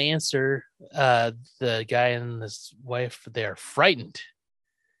Munsters answer. The guy and his wife, they're frightened.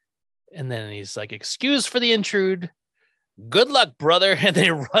 And then he's like, excuse for the intrude. Good luck, brother. And then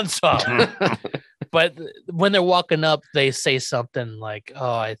he runs off. But when they're walking up, they say something like,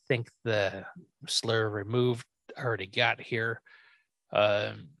 oh, I think the slur removed already got here.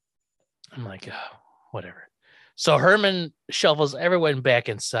 I'm like, oh, whatever. So Herman shovels everyone back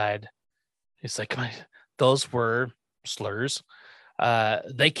inside. He's like, come on. Those were slurs.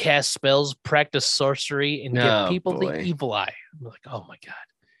 They cast spells, practice sorcery, and give people the evil eye. I'm like, oh my God.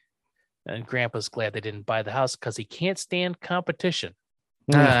 And Grandpa's glad they didn't buy the house because he can't stand competition.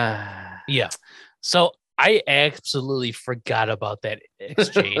 Yeah. So I absolutely forgot about that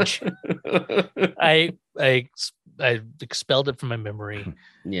exchange. I expelled it from my memory.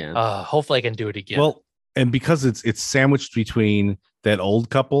 Yeah. Hopefully I can do it again. Well, and because it's sandwiched between that old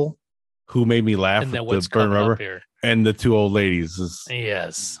couple who made me laugh and with then what's the burn coming rubber up here? and the two old ladies.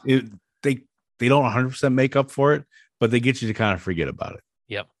 Yes. They don't 100% make up for it, but they get you to kind of forget about it.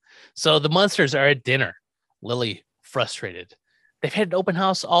 Yep. So the Munsters are at dinner. Lily frustrated. They've had an open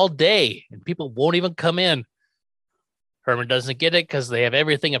house all day and people won't even come in. Herman doesn't get it because they have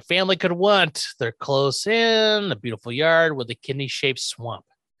everything a family could want. They're close in a beautiful yard with a kidney-shaped swamp.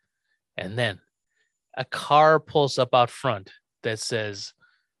 And then a car pulls up out front that says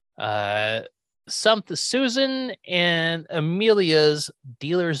Susan and Amelia's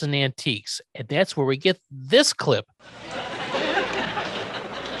Dealers in Antiques. And that's where we get this clip.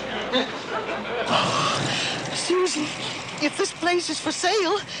 Susan, if this place is for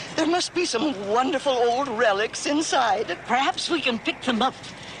sale, there must be some wonderful old relics inside. Perhaps we can pick them up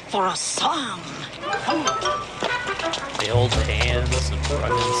for a song. They hold hands and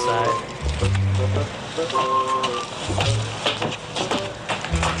run inside.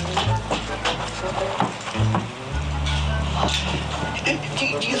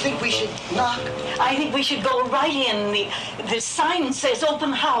 Do you think we should knock? I think we should go right in. The sign says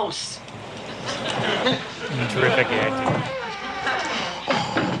open house. Terrific acting.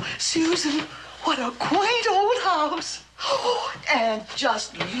 Oh, Susan, what a quaint old house. Oh, and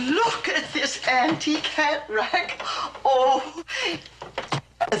just look at this antique hat rack. Oh,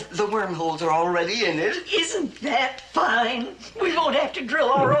 the wormholes are already in it. Isn't that fine? We won't have to drill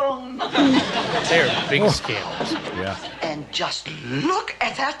our own. They're big scams. Yeah. And just look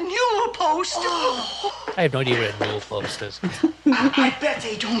at that newel post. Oh. I have no idea what a newel post is. I bet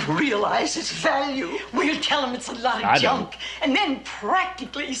they don't realize its value. We'll tell them it's a lot of junk and then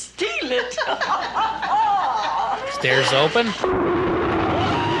practically steal it. Stairs open.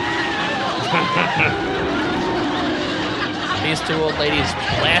 These two old ladies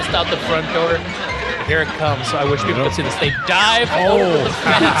blast out the front door. Here it comes. I wish people could see this. They dive over the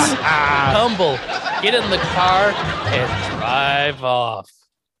fence, tumble, get in the car, and drive off.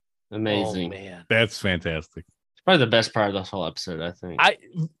 Amazing. Oh, man. That's fantastic. It's probably the best part of this whole episode, I think.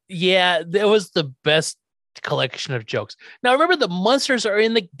 Yeah, that was the best collection of jokes. Now remember, the Munsters are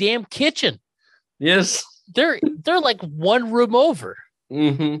in the damn kitchen. Yes. They're like one room over.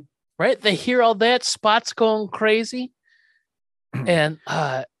 Mm-hmm. Right? They hear all that, Spot's going crazy. And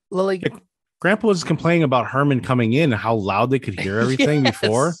Lily, Grandpa was complaining about Herman coming in and how loud they could hear everything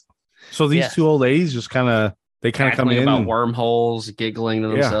before. So these two old ladies just come in about wormholes, giggling to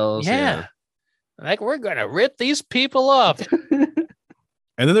themselves. Yeah. Like, we're gonna rip these people off. And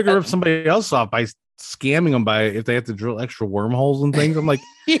then they're gonna rip somebody else off by scamming them by if they have to drill extra wormholes and things. I'm like,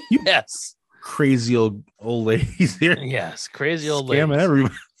 yes, crazy old ladies here. Yes, crazy old scamming ladies.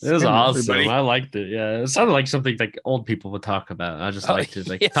 everybody. It was awesome. Everybody. I liked it. Yeah, it sounded like something like old people would talk about. I just liked it.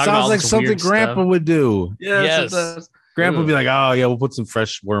 Like, talk about sounds all like this something weird Grandpa stuff. would do. Yes. Grandpa would be like, "Oh yeah, we'll put some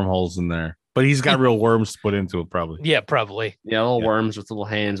fresh wormholes in there." But he's got real worms to put into it, probably. Yeah, probably. Yeah, little worms with little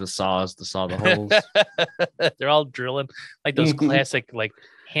hands with saws to saw the holes. They're all drilling like those classic like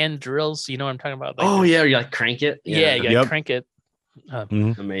hand drills. You know what I'm talking about? Like yeah, you like crank it. Yeah, you gotta crank it.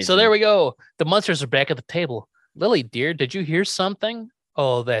 Amazing. So there we go. The Munsters are back at the table. Lily, dear, did you hear something?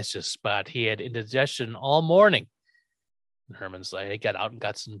 Oh, that's just Spot. He had indigestion all morning. And Herman's like, he got out and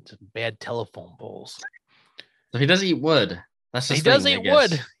got some bad telephone poles. So he does eat wood. That's he does eat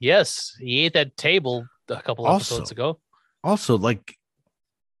wood. Yes, he ate that table a couple episodes ago. Also, like,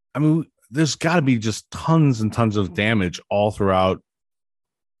 I mean, there's got to be just tons and tons of damage all throughout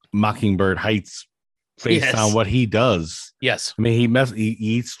Mockingbird Heights based on what he does. Yes. I mean, he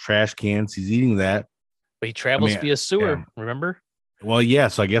eats trash cans. He's eating that. But he travels via sewer, remember? Well, yeah,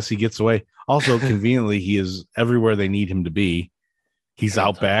 so I guess he gets away. Also, conveniently, he is everywhere they need him to be. He's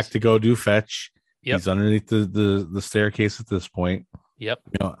out back to go do fetch. Yep. He's underneath the staircase at this point. Yep.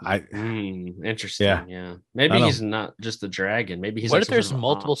 You know, interesting. Yeah. Maybe he's not just a dragon. Maybe he's what if there's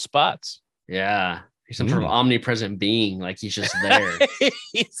multiple spots? Yeah. He's some sort of omnipresent being, like he's just there.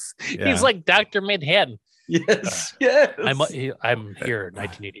 he's like Dr. Manhattan. Yes. I'm here in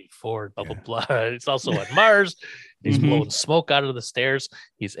 1984, blah, blah, blah. It's also on Mars. He's blowing smoke out of the stairs.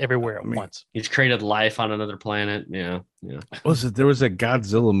 He's everywhere at once. He's created life on another planet. Yeah. There was a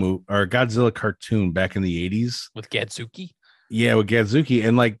Godzilla movie or a Godzilla cartoon back in the 80s with Gadzuki. Yeah, with Gadzuki.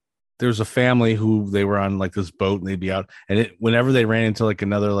 And like there's a family who they were on like this boat and they'd be out. And whenever they ran into like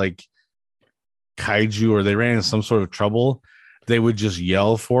another like kaiju or they ran into some sort of trouble, they would just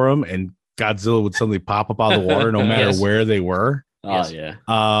yell for him and Godzilla would suddenly pop up out of the water no matter where they were. Oh Yes. yeah.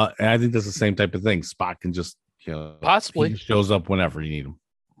 And I think that's the same type of thing. Spot can just, Possibly. he shows up whenever you need him.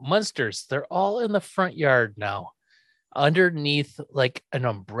 Munsters, they're all in the front yard now, underneath like an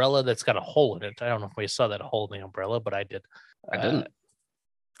umbrella that's got a hole in it. I don't know if we saw that hole in the umbrella, but I did. I didn't.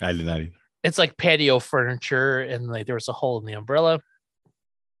 I did not either. It's like patio furniture, and like there was a hole in the umbrella.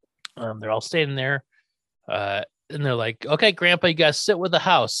 They're all standing there, and they're like, "Okay, Grandpa, you guys sit with the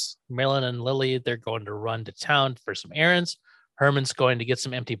house." Marilyn and Lily, they're going to run to town for some errands. Herman's going to get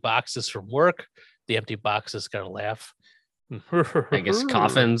some empty boxes from work. The empty boxes got to laugh. I guess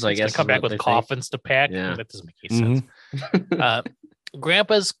coffins. I He's guess gonna come back with coffins to pack. Yeah. That doesn't make any sense.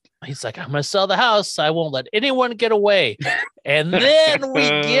 Grandpa's, he's like, I'm gonna sell the house. I won't let anyone get away. And then we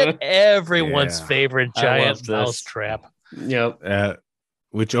get everyone's favorite giant mouse trap. Yep.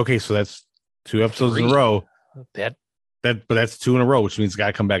 Okay, so that's 2 episodes in a row. But that's 2 in a row, which means got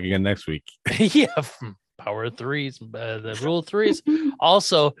to come back again next week. Yeah, from power of threes, the rule of threes.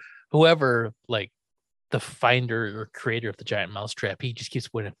 Also, whoever like the finder or creator of the giant mouse trap, he just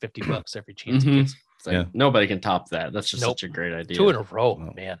keeps winning $50 every chance he gets. Like, nobody can top that. That's just such a great idea. 2 in a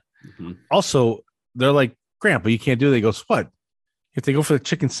row, man. Also, they're like, Grandpa, you can't do that. He goes, what? If they go for the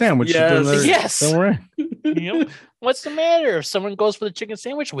chicken sandwich, Yes. don't worry. What's the matter? If someone goes for the chicken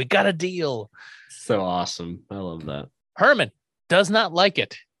sandwich, we got a deal. So awesome. I love that. Herman does not like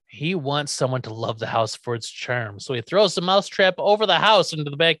it. He wants someone to love the house for its charm. So he throws the mouse trap over the house into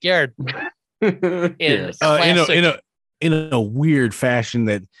the backyard. In a weird fashion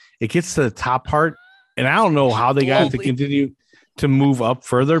that it gets to the top part. And I don't know how they got to continue to move up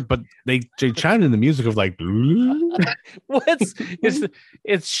further, but they chimed in the music of like,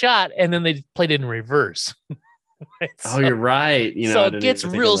 it's shot and then they played it in reverse. You're right. So it gets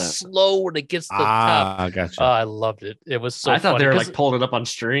real slow when it gets to the top. I gotcha. Oh, I loved it. It was so I thought funny they were like pulling it up on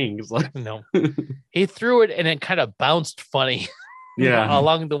strings. Like no, he threw it and it kind of bounced funny. Yeah.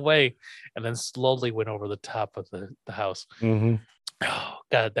 Along the way, and then slowly went over the top of the house. Mm-hmm. Oh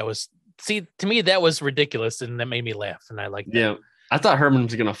God, to me that was ridiculous, and that made me laugh, and I like that. Yeah. I thought Herman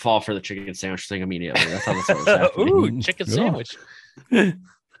was gonna fall for the chicken sandwich thing immediately. I thought that's what was happening. Ooh, chicken sandwich.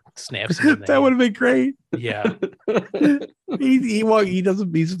 Snaps him in the that would have been great. Yeah. He's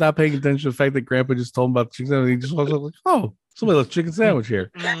not paying attention to the fact that Grandpa just told him about the chicken sandwich. He just walks up like, oh, somebody loves chicken sandwich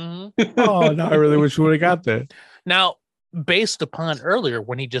here. Mm-hmm. Oh, no, I really wish we would have got that. Now, based upon earlier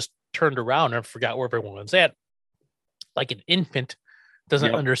when he just turned around and forgot where everyone was at, like an infant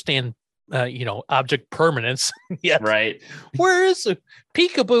doesn't understand object permanence yet. Right. Where is it?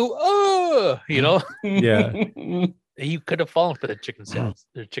 Peekaboo? Oh, Yeah. He could have fallen for the chicken sandwich.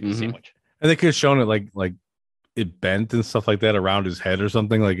 The chicken sandwich. And they could have shown it like it bent and stuff like that around his head or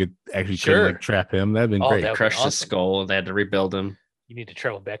something. Like it actually could like trap him. That'd been great. Crushed his skull. They had to rebuild him. You need to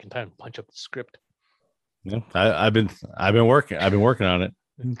travel back in time and punch up the script. Yeah, I've been working on it.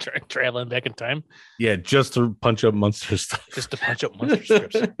 Traveling back in time. Yeah, just to punch up Munster stuff. Just to punch up Munster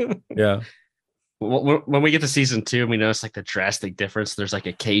scripts. Yeah. When we get to season 2, we notice like the drastic difference. There's like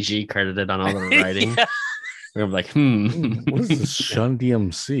a KG credited on all the writing. Yeah. We're like, what is this Shun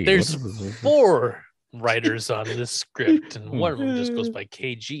DMC? There's 4 writers on this script, and one of them just goes by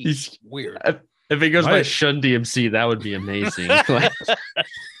KG. It's weird. If it goes by Shun DMC, that would be amazing.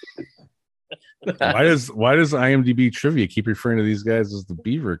 Why does IMDb trivia keep referring to these guys as the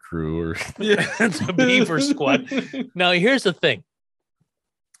Beaver Crew or the Beaver Squad? Now, here's the thing: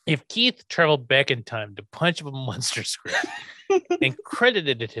 if Keith traveled back in time to punch up a Munster script and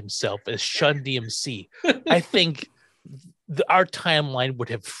credited it himself as Shun DMC, I think our timeline would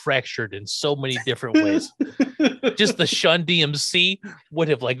have fractured in so many different ways. Just the Shun DMC would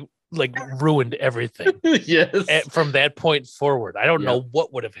have like ruined everything. Yes. From that point forward, I don't know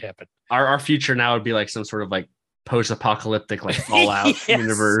what would have happened. Our future now would be like some sort of like post-apocalyptic like Fallout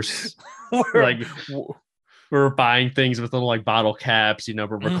universe. We're buying things with little like bottle caps, we're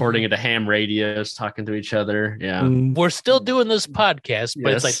recording into ham radios, talking to each other. Yeah. We're still doing this podcast,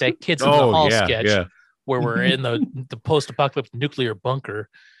 but it's like that Kids in the Hall sketch where we're in the post-apocalyptic nuclear bunker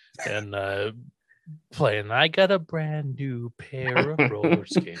and playing I got a brand new pair of roller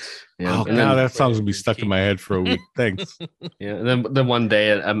skates. Yeah. Now that song's gonna be stuck in my head for a week. Thanks. Yeah. And then one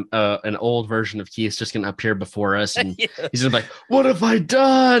day an old version of Keith's just gonna appear before us and he's gonna be like, what have I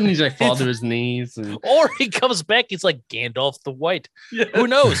done? He's like fall to his knees or he comes back, he's like Gandalf the White. Yeah. Who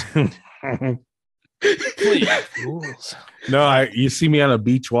knows? Please, rules. No, you see me on a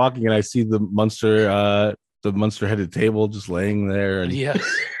beach walking and I see the Munster headed table just laying there and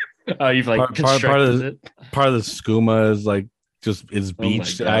oh, you've like part of the skooma is like is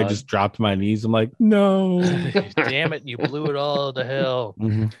beached. I just dropped my knees. I'm like, no, damn it, you blew it all to hell.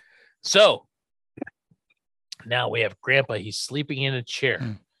 Mm-hmm. So Now we have Grandpa. He's sleeping in a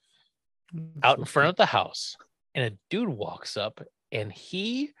chair out in front of the house, and a dude walks up, and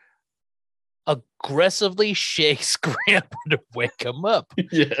he aggressively shakes Grandpa to wake him up.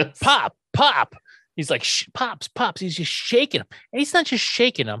 Yes. Pop, pop. He's like, pops, pops. He's just shaking him, and he's not just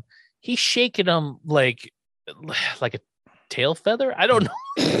shaking him. He's shaking him like a tail feather. I don't know.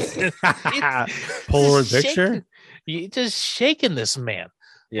 Polar picture. You just shaking this man.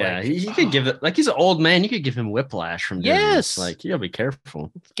 Yeah, Like, he could give it, like, he's an old man. You could give him whiplash from doing Yes. this. Like, you gotta be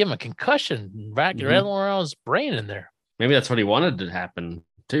careful. Give him a concussion, rattling around his brain in there. Maybe that's what he wanted to happen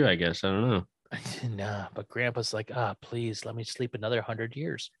too, I guess. I don't know. Nah, but Grandpa's like, please let me sleep another 100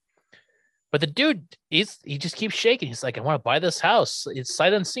 years. But the dude, he just keeps shaking. He's like, I want to buy this house. It's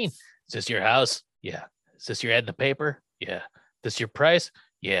sight unseen. Is this your house? Yeah. Is this your ad in the paper? Yeah. This your price?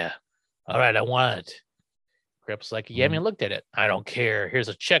 Yeah. All right, I want it. Grandpa's like, you haven't looked at it. I don't care. Here's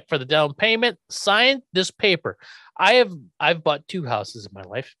a check for the down payment. Sign this paper. I've bought 2 houses in my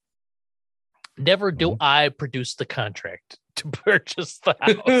life. Never do I produce the contract to purchase the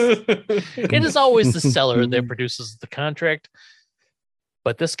house. It is always the seller that produces the contract.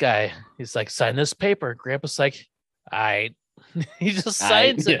 But this guy, he's like, sign this paper. Grandpa's like, all right. He just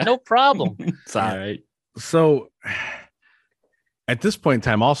signs it. No problem. It's all right. So at this point in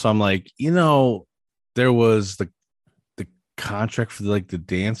time, also, I'm like, there was the contract for like the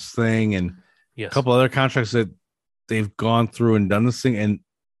dance thing and a couple other contracts that they've gone through and done this thing. And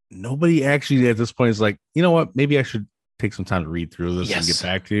nobody actually at this point is like, you know what? Maybe I should take some time to read through this and get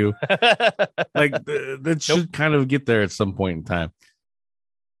back to you. Like that should kind of get there at some point in time.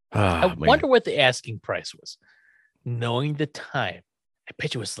 I wonder what the asking price was. Knowing the time, I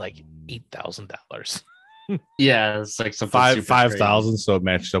bet it was like $8,000. Yeah, it's like some 5,000. So it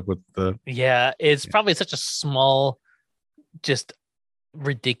matched up with the. Yeah, it's probably such a small, just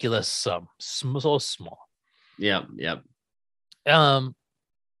ridiculous sum. So small. Yeah.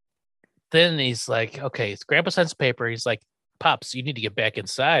 Then he's like, okay, Grandpa signs the paper. He's like, Pops, you need to get back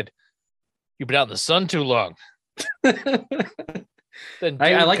inside. You've been out in the sun too long.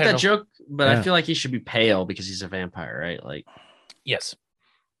 I like that joke, but I feel like he should be pale because he's a vampire, right? Like, yes.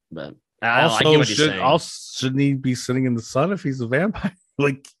 But also, shouldn't he be sitting in the sun if he's a vampire?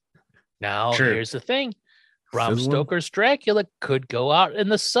 Like, now here's the thing: Bram Stoker's Dracula could go out in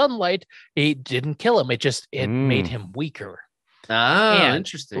the sunlight. It didn't kill him; it made him weaker. Ah,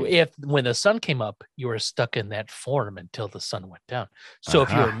 interesting. When the sun came up, you were stuck in that form until the sun went down. So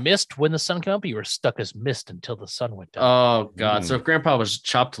if you were mist when the sun came up, you were stuck as mist until the sun went down. Oh God! So if Grandpa was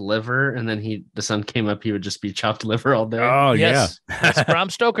chopped liver and then the sun came up, he would just be chopped liver all day. Oh yes. That's Bram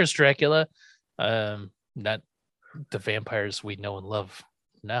Stoker's Dracula, not the vampires we know and love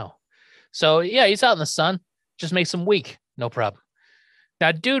now. So yeah, he's out in the sun. Just makes him weak. No problem.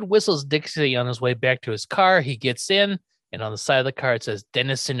 Now, dude whistles Dixie on his way back to his car. He gets in. And on the side of the car, it says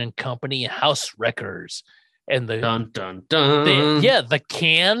Dennison and Company House Wreckers. And the dun dun dun. The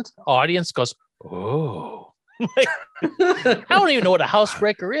canned audience goes, oh. I don't even know what a house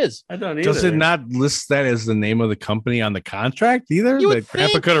wrecker is. I don't either. Does it not list that as the name of the company on the contract either? That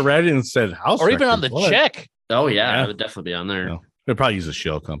Grandpa could have read it and said house or even on the check. Oh, yeah. It would definitely be on there. No, they'd probably use a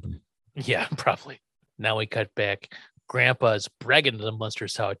shell company. Yeah, probably. Now we cut back. Grandpa is bragging to the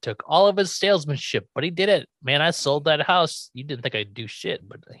Munsters how it took all of his salesmanship, but he did it. Man, I sold that house. You didn't think I'd do shit,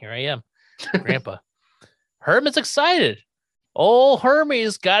 but here I am. Grandpa. Herman's excited. Old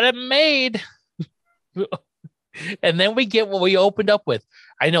Hermes got it made. And then we get what we opened up with.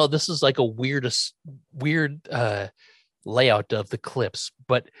 I know this is like a weird layout of the clips,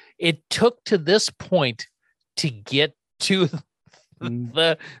 but it took to this point to get to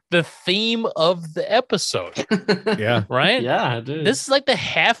the theme of the episode. Yeah. Right? Yeah, dude. This is like the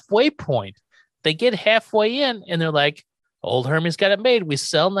halfway point. They get halfway in and they're like, old Hermes got it made. We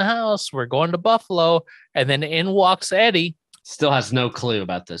selling the house. We're going to Buffalo. And then in walks Eddie. Still has no clue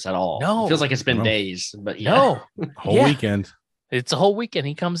about this at all. No. It feels like it's been days, but Whole weekend. It's a whole weekend.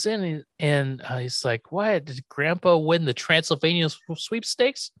 He comes in and he's like, what? Did Grandpa win the Transylvania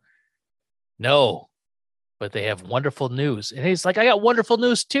sweepstakes? No. But they have wonderful news. And he's like, I got wonderful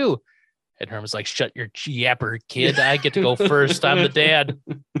news too. And Herman's like, shut your yapper, kid. I get to go first. I'm the dad.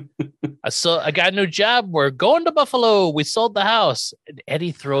 I got a new job. We're going to Buffalo. We sold the house. And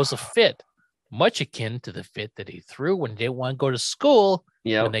Eddie throws a fit, much akin to the fit that he threw when he didn't want to go to school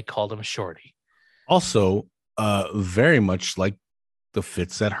when they called him Shorty. Also, very much like the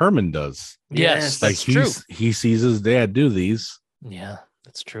fits that Herman does. Yes, that's true. He sees his dad do these. Yeah,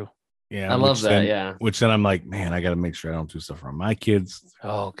 that's true. Yeah, I love that. Which then I'm like, man, I got to make sure I don't do stuff around my kids.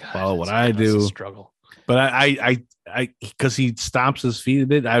 Oh God, follow what I do. A struggle. But because he stomps his feet a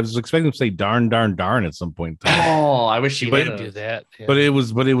bit, I was expecting him to say darn, darn, darn at some point in time. Oh, I wish he He would didn't do that. Yeah. But it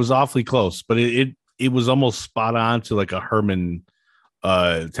was awfully close. But it was almost spot on to like a Herman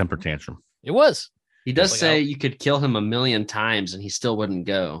temper tantrum. It was. He does Like, say you could kill him 1,000,000 times and he still wouldn't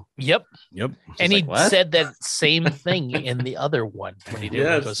go. Yep. And he like, said that same thing in the other one when he didn't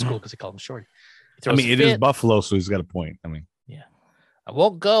want to go to school because he called him Shorty. I mean, it is Buffalo, so he's got a point. I mean, yeah, I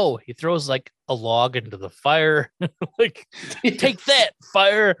won't go. He throws like a log into the fire, like take that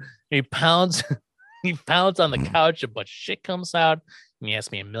fire. He pounds on the couch. A bunch of shit comes out. And he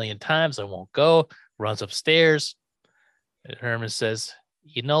asked me 1,000,000 times. I won't go. Runs upstairs. And Herman says,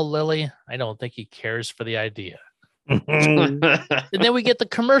 "You know, Lily, I don't think he cares for the idea." And then we get the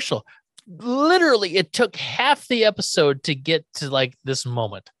commercial. Literally, it took half the episode to get to like this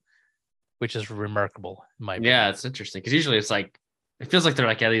moment, which is remarkable. Yeah, it's interesting because usually it's like it feels like they're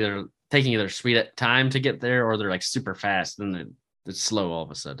like either taking their sweet time to get there or they're like super fast and then it's slow all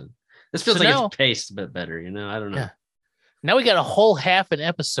of a sudden. This feels like it's paced a bit better, I don't know. Yeah. Now we got a whole half an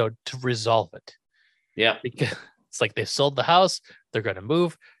episode to resolve it. Yeah, because it's like they sold the house, they're going to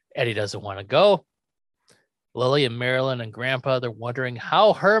move. Eddie doesn't want to go. Lily and Marilyn and Grandpa, they're wondering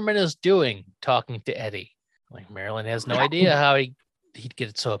how Herman is doing talking to Eddie. Like Marilyn has no idea how he'd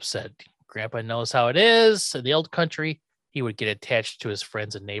get so upset. Grandpa knows how it is. In the old country, he would get attached to his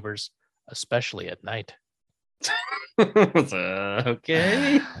friends and neighbors, especially at night.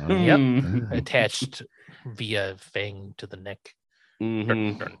 Okay. Yep. Attached via fang to the neck.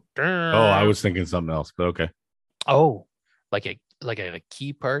 Mm-hmm. Oh, I was thinking something else, but okay. Oh, like a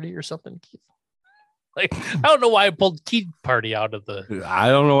key party or something, Keith? Like, I don't know why I pulled key party out of the. I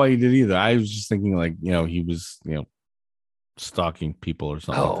don't know why you did either. I was just thinking like, he was, stalking people or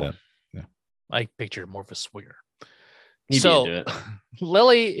something like that. Yeah. I pictured more of a swinger. He So did do it.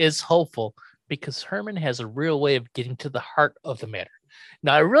 Lily is hopeful because Herman has a real way of getting to the heart of the matter.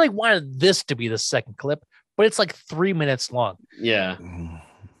 Now, I really wanted this to be the second clip, but it's like 3 minutes long. Yeah.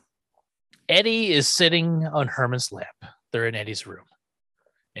 Eddie is sitting on Herman's lap. They're in Eddie's room.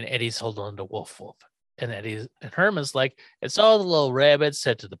 And Eddie's holding on to Wolf. And Herman's like, it's all the little rabbits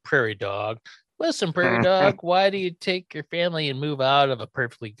said to the prairie dog. Listen, prairie dog, why do you take your family and move out of a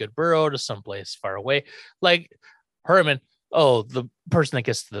perfectly good burrow to someplace far away? Like Herman, the person that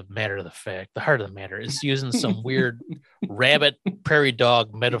gets to the matter of the fact, the heart of the matter, is using some weird rabbit prairie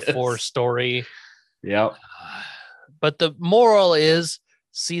dog metaphor story. Yep. But the moral is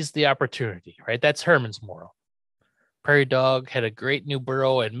seize the opportunity, right? That's Herman's moral. Prairie dog had a great new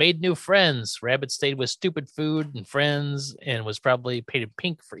burrow and made new friends. Rabbit stayed with stupid food and friends and was probably painted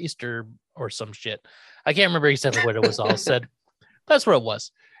pink for Easter or some shit. I can't remember exactly what it was all said. That's what it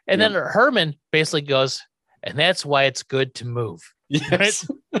was. And then Herman basically goes, and that's why it's good to move. Yes.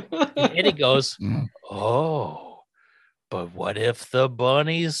 Right? And Eddie goes, oh, but what if the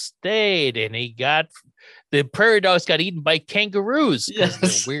bunnies stayed and the prairie dogs got eaten by kangaroos?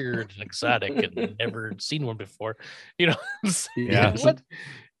 Yes. They're weird and exotic and never seen one before. Yeah. What?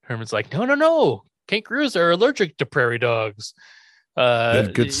 Herman's like, no. Kangaroos are allergic to prairie dogs.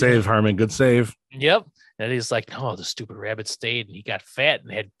 Good save, Herman. Good save. Yep. And he's like, no, the stupid rabbit stayed and he got fat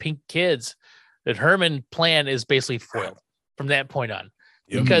and had pink kids. That Herman plan is basically foiled from that point on.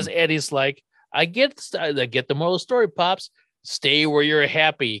 Yep. Because Eddie's like, I get the moral of the story, Pops. Stay where you're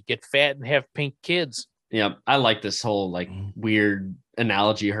happy, get fat and have pink kids. Yeah, I like this whole like weird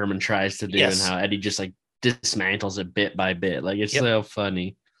analogy Herman tries to do and how Eddie just like dismantles it bit by bit. Like it's so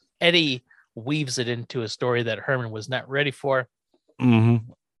funny. Eddie weaves it into a story that Herman was not ready for. Mm-hmm.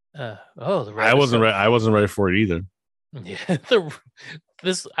 I wasn't ready for it either. Yeah,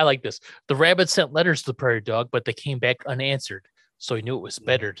 I like this. The rabbit sent letters to the prairie dog, but they came back unanswered. So he knew it was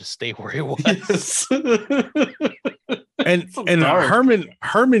better to stay where he was. Yes. and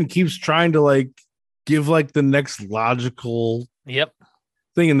Herman keeps trying to like give like the next logical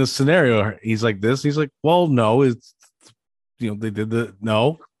thing in this scenario. He's like this. He's like, well, no, it's they did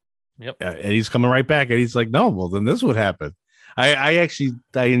no. Yep. Eddie's coming right back. And he's like, no, well, then this would happen. I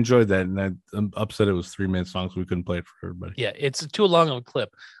enjoyed that, and I'm upset it was 3 minutes long, so we couldn't play it for everybody. Yeah, it's too long of a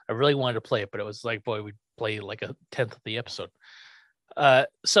clip. I really wanted to play it, but it was like, boy, we'd play like a 10th of the episode.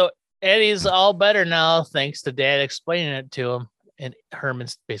 So Eddie's all better now, thanks to Dad explaining it to him, and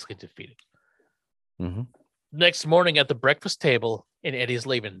Herman's basically defeated. Mm-hmm. Next morning at the breakfast table, and Eddie's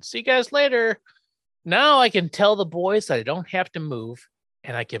leaving. See you guys later. Now I can tell the boys that I don't have to move,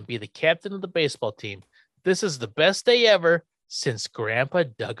 and I can be the captain of the baseball team. This is the best day ever since Grandpa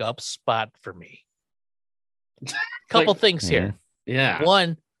dug up Spot for me. Couple things here. Yeah.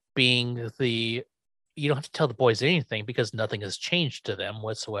 One being you don't have to tell the boys anything because nothing has changed to them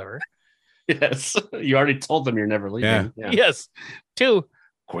whatsoever. Yes. You already told them you're never leaving. Yeah. Yes. 2,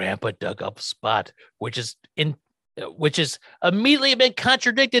 Grandpa dug up a spot, which is immediately been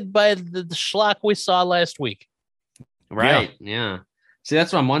contradicted by the schlock we saw last week. Right. Yeah. See,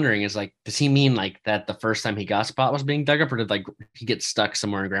 that's what I'm wondering is like, does he mean like that the first time he got spot was being dug up, or did like he get stuck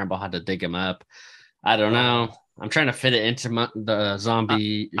somewhere and Grandpa had to dig him up? I don't know. I'm trying to fit it into the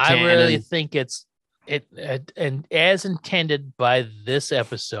zombie. I really think it's and as intended by this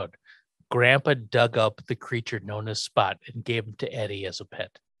episode, Grandpa dug up the creature known as Spot and gave him to Eddie as a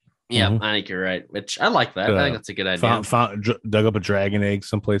pet. Yeah, I think you're right. Which I like that. I think that's a good idea. Dug up a dragon egg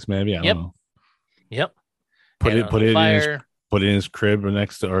someplace, maybe. I don't know. Yep. Put it in his crib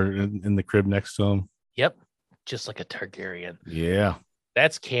next to, or in the crib next to him. Yep. Just like a Targaryen. Yeah.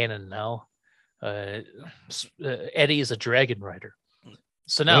 That's canon now. Eddie is a dragon rider.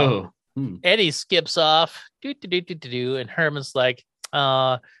 So now Eddie skips off, and Herman's like,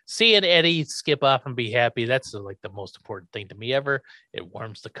 seeing Eddie skip off and be happy, that's like the most important thing to me ever. It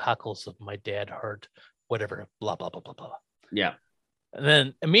warms the cockles of my dad heart, whatever, blah, blah, blah, blah, blah. Yeah. And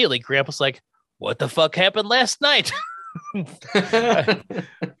then immediately Grandpa's like, what the fuck happened last night?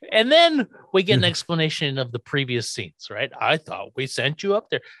 And then we get an explanation of the previous scenes, right? I thought we sent you up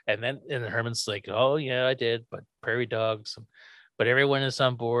there. And Herman's like, oh yeah, I did, but prairie dogs, but everyone is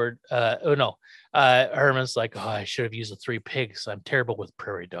on board. Herman's like, oh, I should have used the 3 pigs. I'm terrible with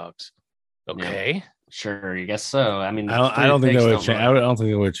prairie dogs. Okay. Yeah. Sure, I guess so. I mean, I don't think that would change. I don't think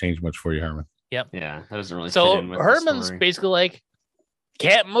it would change much for you, Herman. Yep. Yeah, that doesn't really. So fit in with Herman's basically like,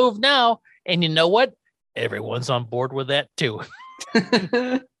 can't move now. And you know what? Everyone's on board with that too.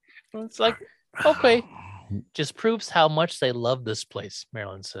 It's like, okay, just proves how much they love this place,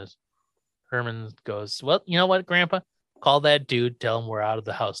 Marilyn says. Herman goes, well, you know what, Grandpa? Call that dude, tell him we're out of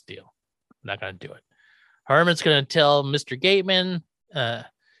the house deal. I'm not going to do it. Herman's going to tell Mr. Gateman, and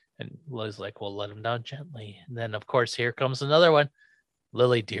Lily's like, well, let him down gently. And then, of course, here comes another one.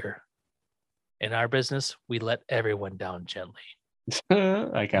 Lily, dear, in our business, we let everyone down gently.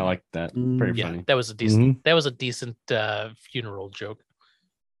 I kind of like that. Pretty funny. That was a decent. That was a decent funeral joke.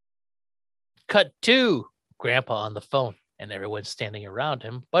 Cut to Grandpa on the phone, and everyone's standing around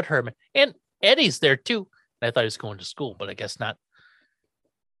him, but Herman and Eddie's there too. And I thought he was going to school, but I guess not.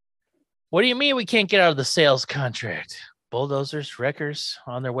 What do you mean we can't get out of the sales contract? Bulldozers, wreckers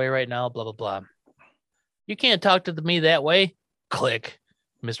on their way right now. Blah blah blah. You can't talk to me that way. Click.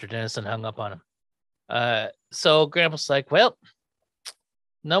 Mr. Dennison hung up on him. So Grandpa's like, well.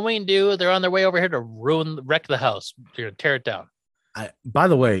 No, we can do. They're on their way over here to wreck the house. They're gonna tear it down. By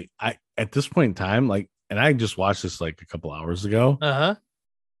the way, at this point in time, like, and I just watched this like a couple hours ago.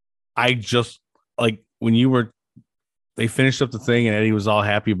 I just like when they finished up the thing and Eddie was all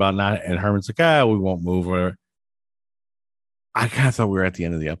happy about not, and Herman's like, we won't move. Or whatever. I kind of thought we were at the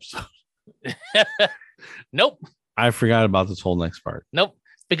end of the episode. Nope. I forgot about this whole next part. Nope.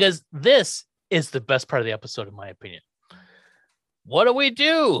 Because this is the best part of the episode, in my opinion. What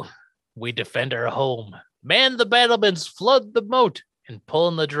do? We defend our home, man the battlements, flood the moat, and pull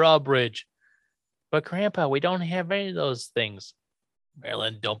in the drawbridge. But Grandpa, we don't have any of those things.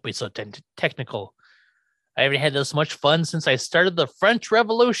 Marilyn, don't be so technical. I haven't had this much fun since I started the French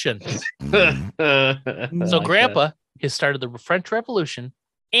Revolution. So Grandpa has started the French Revolution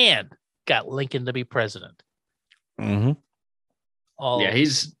and got Lincoln to be president. Mm-hmm. Yeah,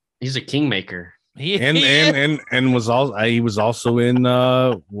 he's a kingmaker. He was also in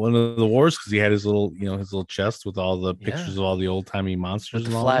one of the wars because he had his little chest with all the pictures of all the old timey monsters,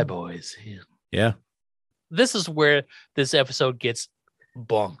 with the Flyboys. Yeah, this is where this episode gets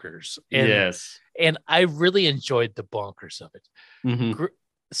bonkers. And I really enjoyed the bonkers of it. Mm-hmm.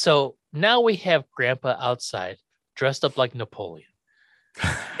 So now we have Grandpa outside, dressed up like Napoleon.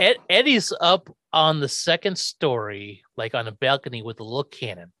 Eddie's up on the second story, like on a balcony with a little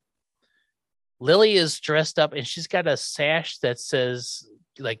cannon. Lily is dressed up and she's got a sash that says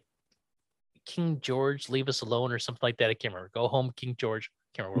like King George, leave us alone or something like that. I can't remember. Go home, King George.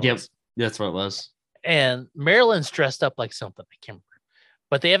 Can't remember. Yep, that's what it was. And Marilyn's dressed up like something. I can't remember.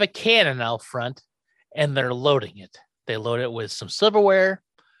 But they have a cannon out front and they're loading it. They load it with some silverware.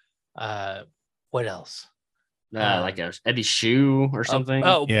 What else? Like Eddie's shoe or something.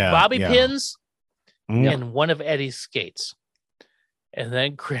 Bobby pins and one of Eddie's skates. And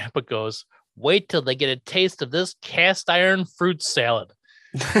then Grandpa goes, wait till they get a taste of this cast iron fruit salad.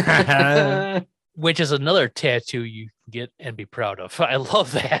 Which is another tattoo you can get and be proud of. I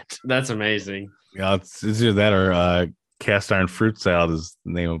love that. That's amazing. Yeah, it's either that or cast iron fruit salad is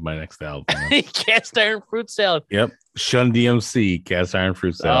the name of my next album. Cast iron fruit salad. Yep. Shun DMC, cast iron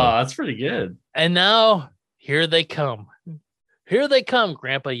fruit salad. Oh, that's pretty good. And now here they come. Here they come,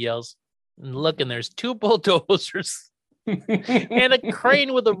 Grandpa yells. and look, and there's 2 bulldozers and a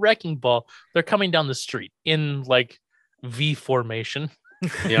crane with a wrecking ball. They're coming down the street in like V formation.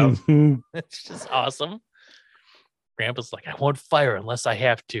 Yep. It's just awesome. Grandpa's like, I won't fire unless I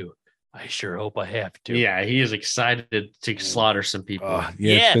have to. I sure hope I have to. Yeah, he is excited to slaughter some people.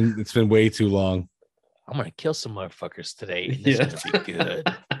 Yeah. It's been way too long. I'm gonna kill some motherfuckers today, and this is gonna be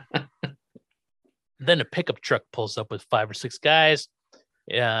good. Then a pickup truck pulls up with 5 or 6 guys.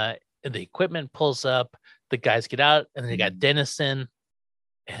 And the equipment pulls up. The guys get out, and they got Dennison.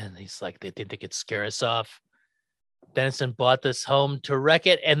 And he's like, they think they could scare us off. Dennison bought this home to wreck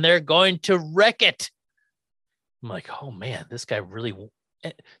it, and they're going to wreck it. I'm like, oh man, this guy really.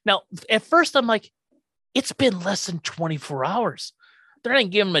 Now, at first, I'm like, it's been less than 24 hours. They're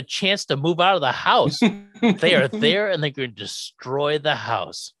not giving him a chance to move out of the house. They are there, and they're going to destroy the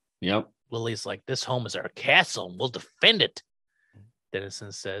house. Yep. Lily's like, this home is our castle, and we'll defend it.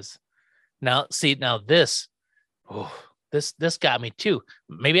 Dennison says, this got me too.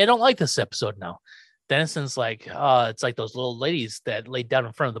 Maybe I don't like this episode now. Dennison's like, it's like those little ladies that laid down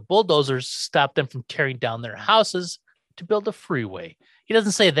in front of the bulldozers, stopped them from tearing down their houses to build a freeway. He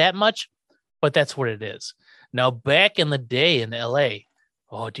doesn't say that much, but that's what it is. Now, back in the day in LA,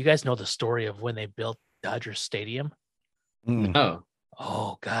 do you guys know the story of when they built Dodger Stadium? No.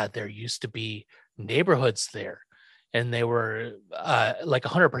 Oh, God, there used to be neighborhoods there, and they were like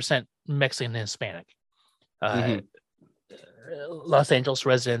 100% Mexican and Hispanic. Los Angeles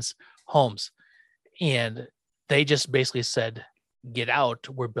residents' homes. And they just basically said, get out.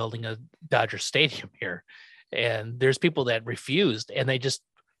 We're building a Dodger Stadium here. And there's people that refused, and they just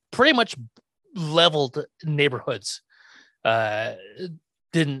pretty much leveled neighborhoods.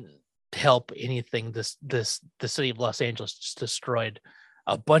 Didn't help anything. The city of Los Angeles just destroyed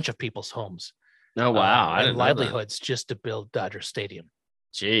a bunch of people's homes. Oh, wow. And livelihoods just to build Dodger Stadium.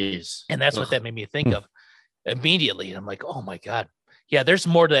 Jeez. And that's what that made me think of immediately. And I'm like, oh my God. Yeah, there's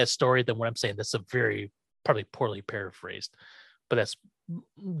more to that story than what I'm saying. That's a very probably poorly paraphrased, but that's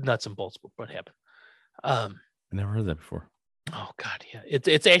nuts and bolts what happened. I never heard that before. Oh God, yeah,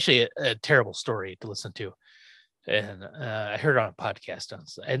 it's actually a terrible story to listen to, and I heard it on a podcast.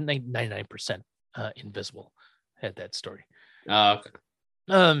 And 99% Invisible had that story.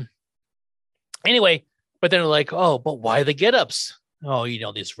 Okay. Anyway, but then they're like, oh, but why the get-ups? Oh,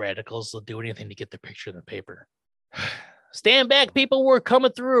 these radicals will do anything to get the picture in the paper. Stand back, people. We're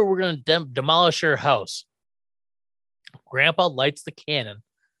coming through. We're going to demolish your house. Grandpa lights the cannon.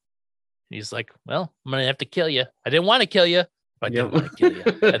 He's like, well, I'm going to have to kill you. I didn't want to kill you, but I didn't want to kill you.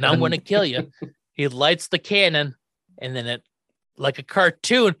 And I'm going to kill you. He lights the cannon, and then it, like a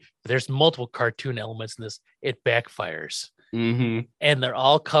cartoon, there's multiple cartoon elements in this, it backfires. Mm-hmm. And they're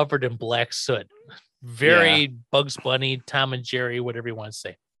all covered in black soot. Very Bugs Bunny, Tom and Jerry, whatever you want to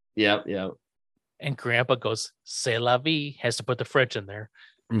say. Yep. And Grandpa goes, "C'est la vie," has to put the French in there.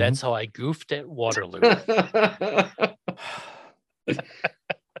 Mm-hmm. That's how I goofed at Waterloo.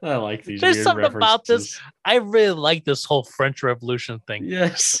 I like these. There's weird something references. about this. I really like this whole French Revolution thing.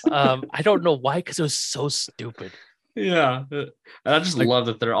 Yes. I don't know why, because it was so stupid. Yeah. I just love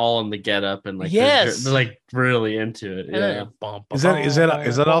that they're all in the getup and like yes, they're like really into it. Yeah. Is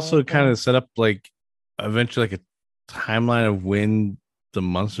that also kind of set up like eventually like a timeline of when the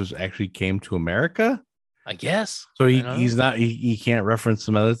Munsters actually came to America? I guess. So he can't reference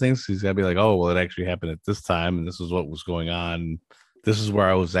some other things. He's got to be like, oh, well, it actually happened at this time, and this is what was going on. This is where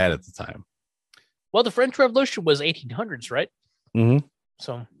I was at the time. Well, the French Revolution was 1800s, right? Mm-hmm.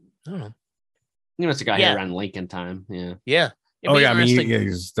 So I don't know. You must have got here around Lincoln time. Yeah. Yeah. I mean,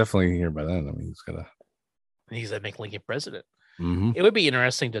 he's definitely here by then. I mean, he's gonna make Lincoln president. Mm-hmm. It would be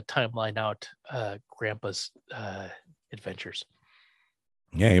interesting to timeline out Grandpa's adventures.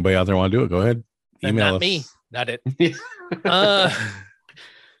 Yeah, anybody out there want to do it? Go ahead. Email not us. Me, not it.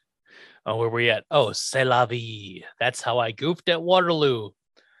 Where were we at? Oh, c'est la vie. That's how I goofed at Waterloo.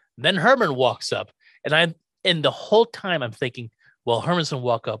 And then Herman walks up, and the whole time I'm thinking, well, Herman's gonna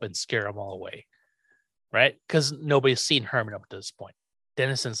walk up and scare them all away, right? Because nobody's seen Herman up to this point.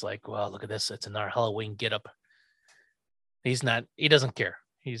 Dennison's like, well, look at this. It's in our Halloween getup. He doesn't care.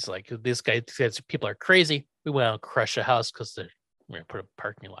 He's like, this guy says people are crazy. We want to crush a house because we're going to put a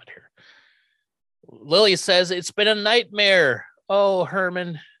parking lot here. Lily says, it's been a nightmare. Oh,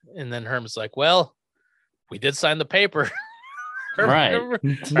 Herman. And then Herman's like, well, we did sign the paper.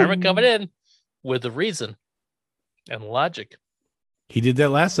 Herman coming in with a reason and logic. He did that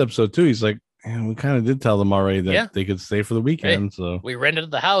last episode too. He's like, man, we kind of did tell them already that they could stay for the weekend. So we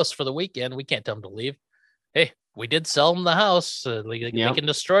rented the house for the weekend. We can't tell them to leave. Hey, we did sell them the house. They can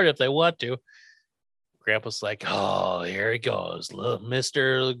destroy it if they want to. Grandpa's like, oh, here he goes, little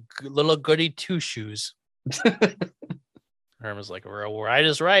Mr. Little Goody Two Shoes. Herman's like, right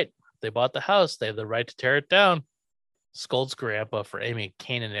is right. They bought the house. They have the right to tear it down. Scolds Grandpa for aiming a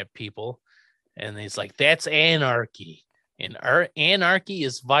cannon at people. And he's like, that's anarchy. And anarchy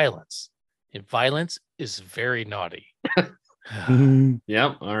is violence. And violence is very naughty.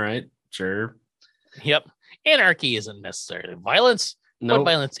 Yep. All right. Sure. Yep. Anarchy isn't necessarily violence. No. But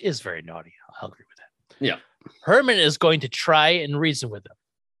violence is very naughty. I'll agree with that. Yeah. Herman is going to try and reason with him.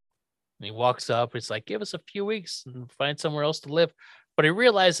 And he walks up. He's like, give us a few weeks and find somewhere else to live. But he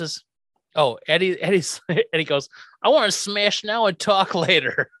realizes, Eddie goes, I want to smash now and talk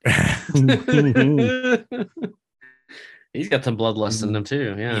later. He's got some bloodlust in him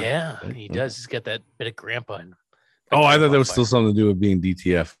too. Yeah. Yeah, he does. He's got that bit of grandpa in him. I thought there was still something to do with being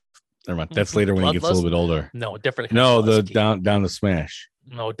DTF. Never mind. That's later when he gets a little bit older. No, different. No, the down to smash.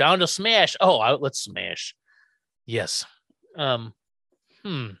 No, down to smash. Oh, let's smash. Yes.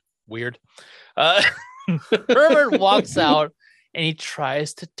 Weird. Herman walks out and he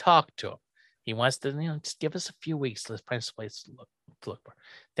tries to talk to him. He wants to, just give us a few weeks. Let's find some place to look for.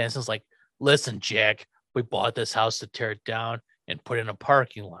 Denson's like, listen, Jack, we bought this house to tear it down and put in a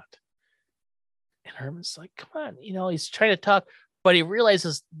parking lot. And Herman's like, come on, he's trying to talk, but he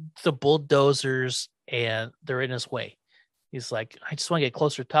realizes the bulldozers and they're in his way. He's like, I just want to get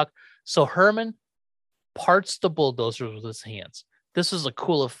closer to talk. So Herman parts the bulldozers with his hands. This is a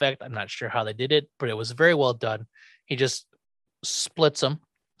cool effect. I'm not sure how they did it, but it was very well done. He just splits them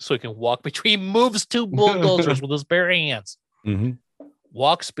so he can walk between, moves two bulldozers with his bare hands,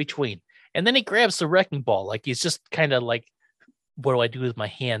 walks between. And then he grabs the wrecking ball. Like he's just kind of like, what do I do with my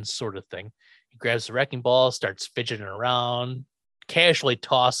hands sort of thing. He grabs the wrecking ball, starts fidgeting around, casually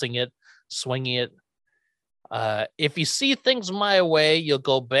tossing it, swinging it. If you see things my way, you'll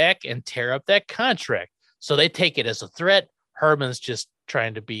go back and tear up that contract. So they take it as a threat. Herman's just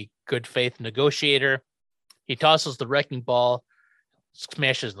trying to be good faith negotiator. He tosses the wrecking ball,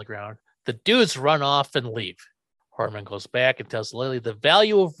 smashes in the ground. The dudes run off and leave. Herman goes back and tells Lily the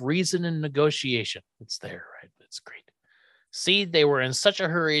value of reason and negotiation. It's there, right? It's great. See, they were in such a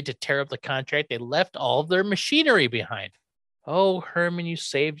hurry to tear up the contract, they left all of their machinery behind. Oh, Herman, you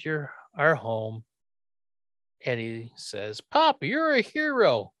saved our home. Eddie says, Pop, you're a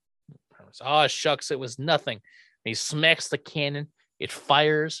hero. Oh, shucks, it was nothing. And he smacks the cannon. It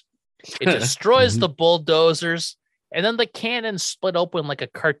fires. It destroys the bulldozers. And then the cannon split open like a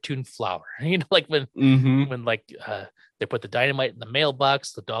cartoon flower. Like when they put the dynamite in the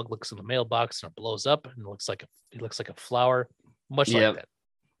mailbox, the dog looks in the mailbox and it blows up and it looks like a flower, much like that.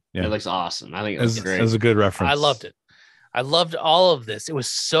 Yeah, it looks awesome. I think it was great. It was a good reference. I loved it. I loved all of this. It was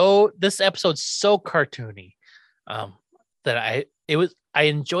this episode's so cartoony that I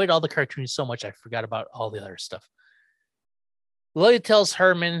enjoyed all the cartoons so much I forgot about all the other stuff. Lily tells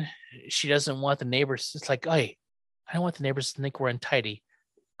Herman she doesn't want the neighbors. It's like, hey, I don't want the neighbors to think we're untidy.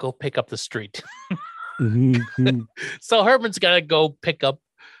 Go pick up the street. So Herman's got to go pick up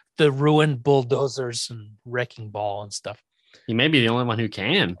the ruined bulldozers and wrecking ball and stuff. He may be the only one who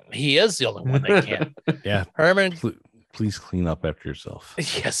can. He is the only one that can. Yeah. Herman. Please clean up after yourself.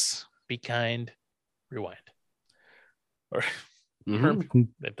 Yes. Be kind. Rewind. Or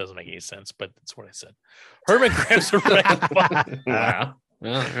Herman, that doesn't make any sense, but that's what I said. Herman grabs a wrecking ball. Wow.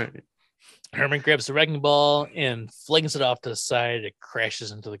 Well, all right. Herman grabs the wrecking ball and flings it off to the side. It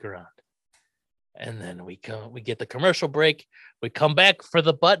crashes into the ground. And then we get the commercial break. We come back for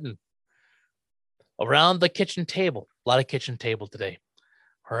the button. Around the kitchen table. A lot of kitchen table today.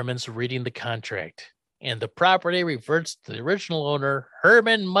 Herman's reading the contract. And the property reverts to the original owner,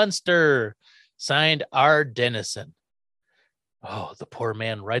 Herman Munster, signed R. Dennison. Oh, the poor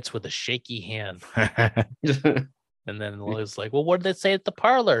man writes with a shaky hand. And then Lily's like, well, what did they say at the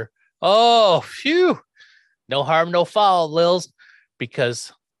parlor? Oh, phew. No harm, no foul, Lils,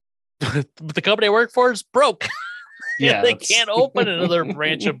 because the company I work for is broke. Yeah, they can't open another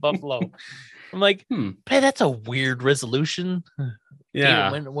branch of Buffalo. I'm like, hey, that's a weird resolution.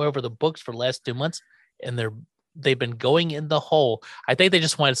 Yeah. Went over the books for the last 2 months, and they've been going in the hole. I think they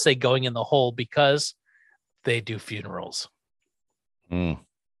just want to say going in the hole because they do funerals.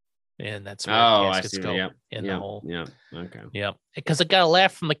 And that's where caskets go in the hole. Yeah. Okay. Yeah. Because it got a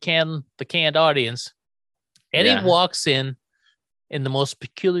laugh from the canned audience. And he walks in the most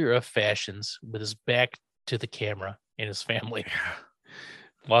peculiar of fashions with his back to the camera and his family.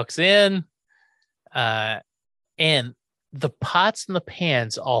 Walks in, and the pots and the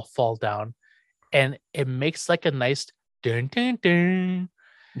pans all fall down, and it makes like a nice dun dun dun.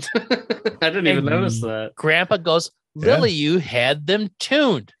 I didn't even notice that. Grandpa goes, Lily, you had them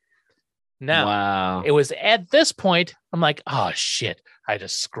tuned. Now, wow. it was at this point, I'm like, oh shit. I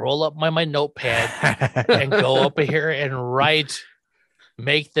just scroll up my notepad and go up here and write,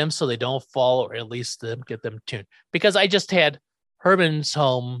 make them so they don't fall, or at least get them tuned. Because I just had Herman's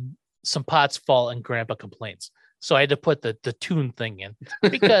home, some pots fall, and Grandpa complains. So I had to put the tune thing in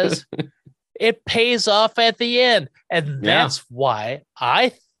because it pays off at the end. And that's why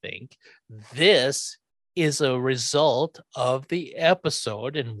I think this is a result of the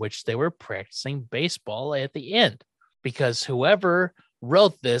episode in which they were practicing baseball at the end. Because whoever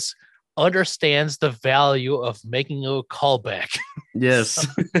wrote this understands the value of making a callback. Yes.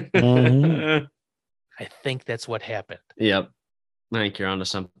 Mhm. I think that's what happened. Yep. I think you're onto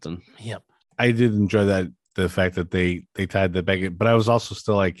something. Yep. I did enjoy that, the fact that they tied the back, but I was also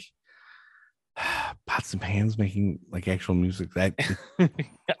still like, pots and pans making like actual music that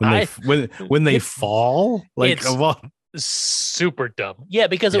when they fall, like it's of all. super dumb. Yeah,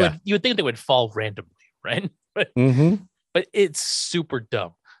 because you would think they would fall randomly, right? But it's super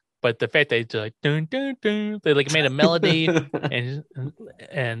dumb. But the fact that it's like dun, dun, dun, they like made a melody,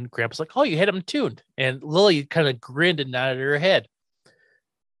 and Grandpa's like, "Oh, you had them tuned," and Lily kind of grinned and nodded her head.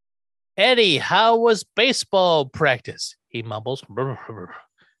 Eddie, how was baseball practice? He mumbles.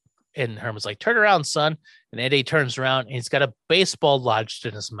 And Herman's like, turn around, son. And Eddie turns around and he's got a baseball lodged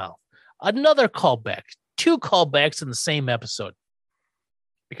in his mouth. Another callback. 2 callbacks in the same episode.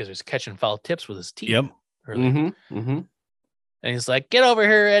 Because he's catching foul tips with his teeth. Yep. And he's like, get over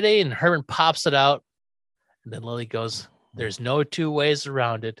here, Eddie. And Herman pops it out. And then Lily goes, there's no 2 ways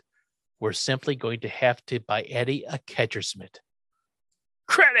around it. We're simply going to have to buy Eddie a catcher's mitt.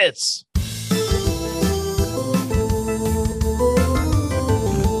 Credits.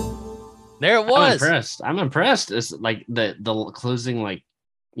 There it was. I'm impressed. It's like the closing, like,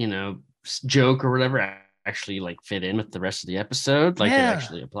 joke or whatever actually like fit in with the rest of the episode. Like it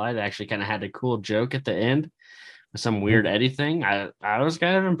actually applied. It actually kind of had a cool joke at the end with some weird Eddie thing. I was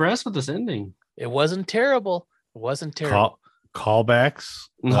kind of impressed with this ending. It wasn't terrible. Callbacks.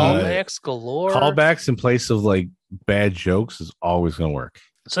 Callbacks galore. Callbacks in place of like bad jokes is always going to work.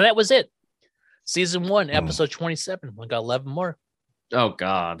 So that was it. Season 1, episode 27. We got 11 more. Oh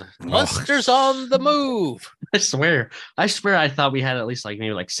God. Munsters on the move. I swear I thought we had at least like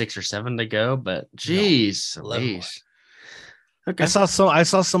maybe like 6 or 7 to go, but geez. No, Okay. I saw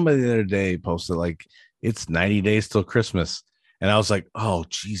somebody the other day posted like it's 90 days till Christmas. And I was like, oh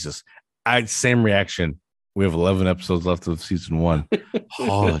Jesus. Same reaction. We have 11 episodes left of season 1.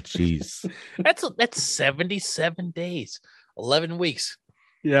 Oh jeez. That's 77 days. 11 weeks.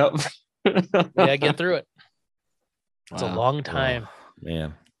 Yep. Yeah, get through it. It's a long time. Oh,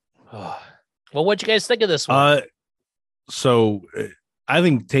 man. Oh. Well, what'd you guys think of this one? So I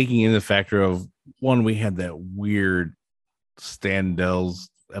think taking in the factor of one, we had that weird Standells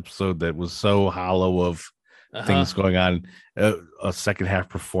episode that was so hollow of things going on, a second half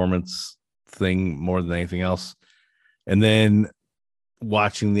performance thing more than anything else. And then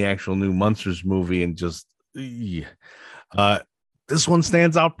watching the actual new Munsters movie and just, this one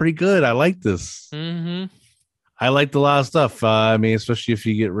stands out pretty good. I like this. I liked a lot of stuff. I mean, especially if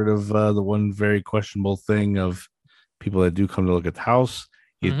you get rid of the one very questionable thing of people that do come to look at the house.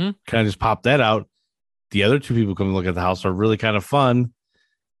 You kind of just pop that out. The other 2 people come to look at the house are really kind of fun.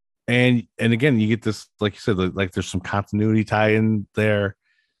 And again, you get this, like you said, like there's some continuity tie in there.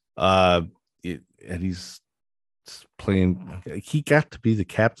 And he's playing. He got to be the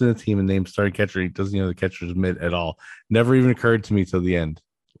captain of the team and named starting catcher. He doesn't know the catcher's mitt at all. Never even occurred to me till the end.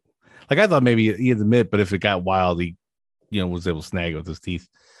 Like I thought maybe he had the mitt, but if it got wild, he, was able to snag it with his teeth.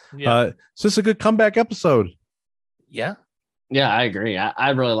 Yeah. So it's a good comeback episode. Yeah. Yeah, I agree.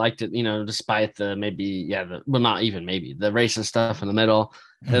 I really liked it, despite the not even maybe the racist stuff in the middle.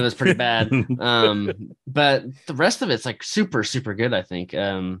 It was pretty bad. But the rest of it's like super, super good, I think.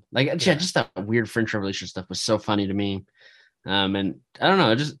 Just that weird French Revolution stuff was so funny to me. And I don't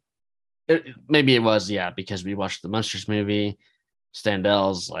know, maybe it was, because we watched the Munsters movie.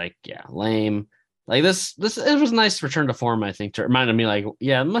 Standell's lame. Like this it was a nice return to form, I think, to remind me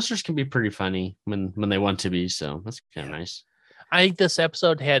Munsters can be pretty funny when they want to be, so that's kind of nice. I think this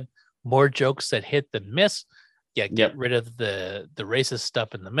episode had more jokes that hit than miss. Get rid of the racist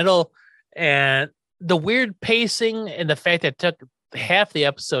stuff in the middle, and the weird pacing, and the fact that it took half the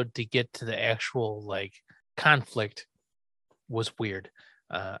episode to get to the actual conflict was weird.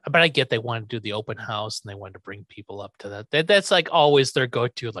 But I get they wanted to do the open house and they wanted to bring people up to that. That's like always their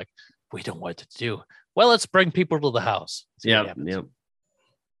go-to. Like, we don't know what to do. Well, let's bring people to the house. Yep. All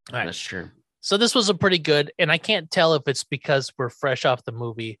right. That's true. So this was a pretty good, and I can't tell if it's because we're fresh off the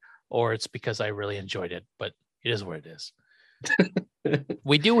movie or it's because I really enjoyed it, but it is what it is.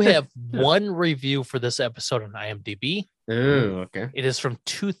 We do have one review for this episode on IMDb. Oh, okay. It is from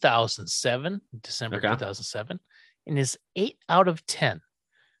 2007, December Okay. 2007, and is 8 out of 10.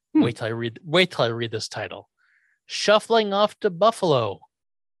 Wait till I read this title. Shuffling Off to Buffalo.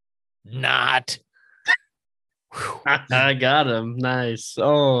 Not. I got him. Nice.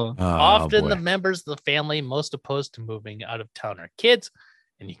 Oh, Often boy. the members of the family most opposed to moving out of town are kids,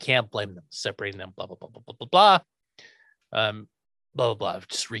 and you can't blame them. Separating them, blah, blah, blah, blah, blah, blah, blah. Blah, blah, blah.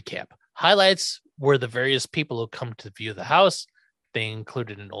 Just recap. Highlights were the various people who come to view the house. They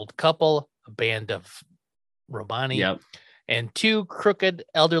included an old couple, a band of Romani, yep. and 2 crooked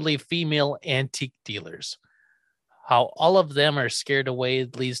elderly female antique dealers. How all of them are scared away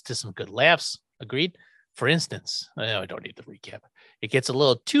leads to some good laughs. Agreed. For instance, I don't need the recap. It gets a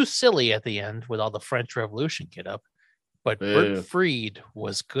little too silly at the end with all the French Revolution get up, but Bert Freed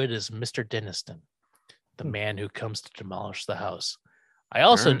was good as Mr. Denniston, the man who comes to demolish the house. I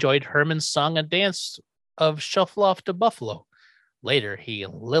also enjoyed Herman's song and dance of Shuffle Off to Buffalo. Later, he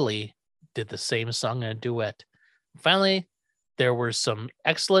and Lily did the same song in a duet. Finally, there were some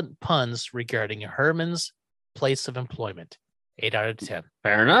excellent puns regarding Herman's place of employment. 8 out of 10.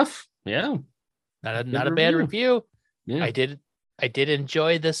 Fair enough. Yeah. Not a bad review. Yeah. I did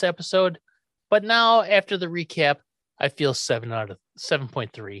enjoy this episode, but now after the recap, I feel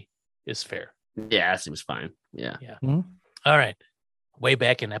 7.3 is fair. Yeah, that seems fine. Yeah. All right. Way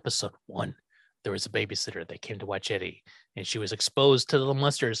back in episode 1, there was a babysitter that came to watch Eddie, and she was exposed to the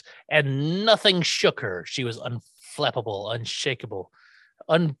Munsters, and nothing shook her. She was unflappable, unshakable,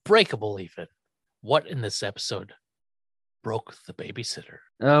 unbreakable even. What in this episode broke the babysitter?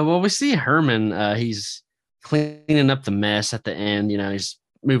 Well, we see Herman. He's cleaning up the mess at the end. You know, he's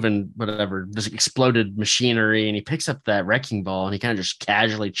moving whatever, this exploded machinery, and he picks up that wrecking ball and he kind of just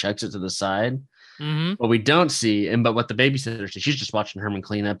casually chucks it to the side. Mm-hmm. What we don't see, but what the babysitter sees, she's just watching Herman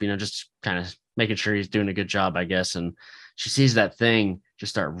clean up, you know, just kind of making sure he's doing a good job, I guess. And she sees that thing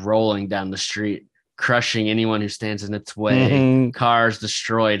just start rolling down the street, crushing anyone who stands in its way. Mm-hmm. Cars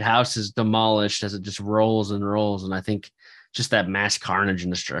destroyed, houses demolished as it just rolls and rolls. And I think just that mass carnage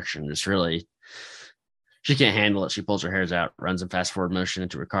and destruction just really, she can't handle it. She pulls her hairs out, runs in fast forward motion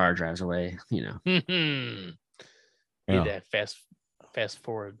into her car, drives away, you know. Need that fast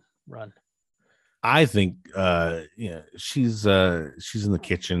forward run. I think she's in the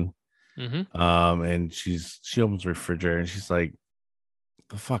kitchen. Mm-hmm. And she opens the refrigerator and she's like,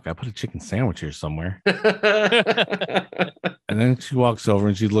 the fuck, I put a chicken sandwich here somewhere. And then she walks over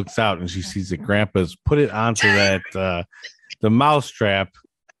and she looks out and she sees that Grandpa's put it onto that the mouse trap.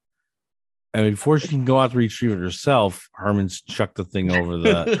 And before she can go out to retrieve it herself, Herman's chucked the thing over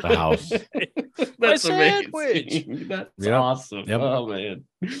the house. That's amazing. Sandwich. That's awesome. Yep. Oh man.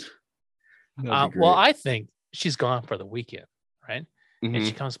 Well, I think she's gone for the weekend, right? Mm-hmm. And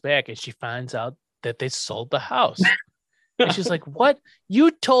she comes back and she finds out that they sold the house. And she's like, what?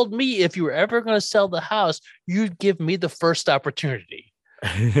 You told me if you were ever going to sell the house, you'd give me the first opportunity.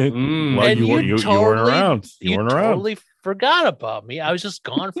 Well, And you weren't around. You weren't around. Totally forgot about me. I was just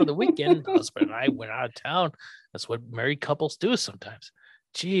gone for the weekend. Husband and I went out of town. That's what married couples do sometimes.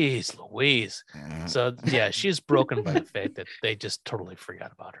 Jeez Louise. So yeah, she's broken by the fact that they just totally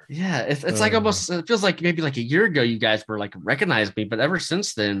forgot about her. Yeah, it's like almost, it feels like maybe like a year ago you guys were like recognized me, but ever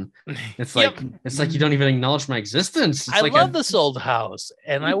since then it's like you don't even acknowledge my existence. It's I like love this old house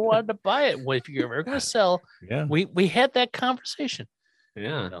and I wanted to buy it. Well, if you're ever going to sell, Yeah. we had that conversation.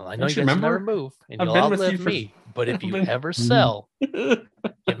 Yeah, You know, I know Don't you you guys remember? never move and I've you'll been with you outlive for- me. But if you been- ever sell,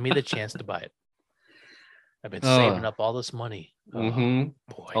 give me the chance to buy it. I've been saving up all this money. Oh, Mhm.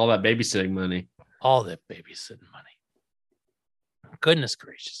 boy. all that babysitting money. All that babysitting money. Goodness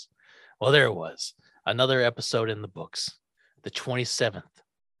gracious. Well, there it was. Another episode in the books. The 27th.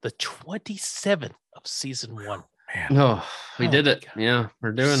 The 27th of season 1. No, we Oh did my it. God. Yeah,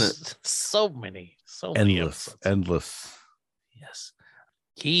 we're doing it. So many Endless. episodes. Endless. Yes.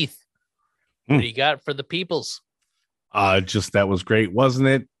 Keith, Hmm. what do you got for the peoples? Just that was great, wasn't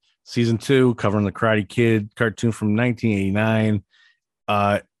it? Season 2 covering the Karate Kid cartoon from 1989.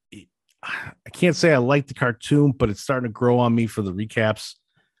 I can't say I like the cartoon, but it's starting to grow on me for the recaps.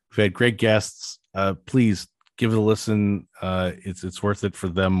 We've had great guests. Please give it a listen. It's worth it for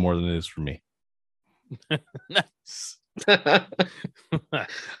them more than it is for me. Nice.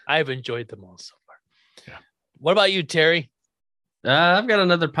 I've enjoyed them all so far. Yeah. What about you, Terry? I've got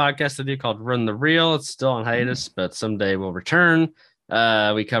another podcast to do called Run the Reel. It's still on hiatus, but someday we'll return.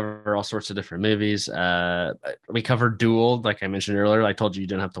 We cover all sorts of different movies. We covered Duel, like I mentioned earlier. I told you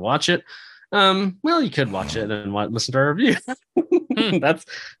didn't have to watch it. Well, you could watch it and listen to our review.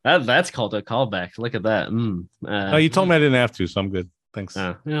 That's called a callback. Look at that. No, you told me I didn't have to, so I'm good. Thanks.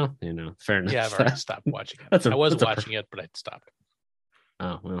 Fair enough. Yeah, I've already stopped watching it. I was watching it, but I stopped.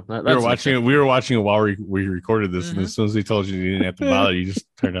 Oh well, we were watching it. We were watching it while we recorded this, and as soon as we told you didn't have to bother, you just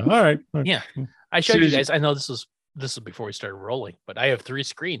turned on. All right. Yeah, I showed you guys. I know this was before we started rolling, but I have 3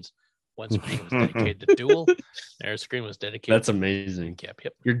 screens. One screen was dedicated to Duel. Their screen was dedicated. That's amazing. Yep.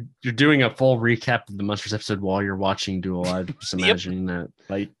 You're doing a full recap of the Munsters episode while you're watching Duel. I'm just imagining that.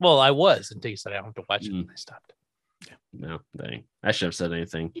 Like, well, I was until you said I don't have to watch it, and I stopped. Yeah. No, dang. I should have said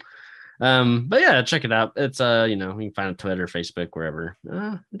anything. But yeah, check it out. It's you can find it on Twitter, Facebook, wherever.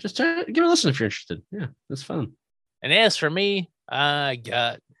 Just give it a listen if you're interested. Yeah, it's fun. And as for me, I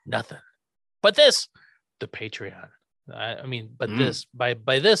got nothing. But this, the Patreon. This by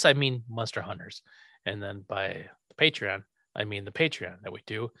this I mean Monster Hunters, and then by the Patreon I mean the Patreon that we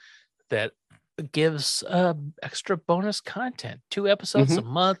do that gives extra bonus content, 2 episodes a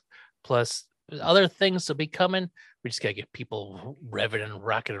month, plus other things will be coming. We just gotta get people revving and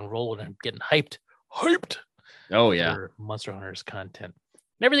rocking and rolling and getting hyped. Oh yeah, for Monster Hunters content.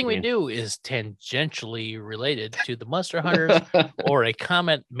 And everything we do is tangentially related to the Monster Hunters or a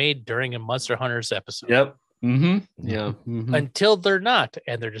comment made during a Monster Hunters episode. Yep. Yeah. Until they're not,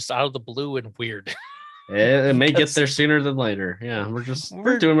 and they're just out of the blue and weird. It may get there sooner than later. Yeah,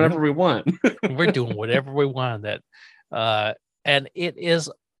 we're doing whatever we want. We're doing whatever we want. And it is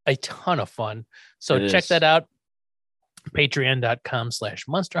a ton of fun. So check that out.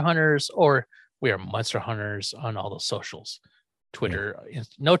 Patreon.com/Monster Hunters, or we are Monster Hunters on all the socials. Twitter,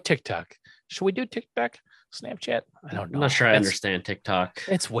 no TikTok. Should we do TikTok? Snapchat? I don't know. I'm not sure I understand TikTok.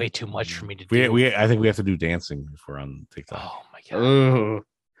 It's way too much for me to do. I think we have to do dancing if we're on TikTok. Oh my god. Ooh.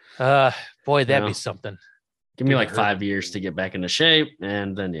 Boy, that'd be something. Give me like 5 years to get back into shape,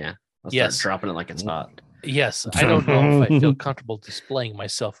 and then I'll start dropping it like it's hot. Yes, I don't know if I feel comfortable displaying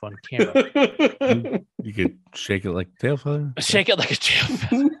myself on camera. You could shake it like a tail feather. Shake it like a tail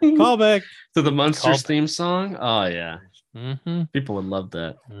feather. Call back to the Munsters theme song. Oh yeah, people would love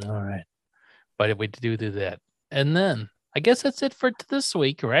that. All right, but if we do that, and then I guess that's it for this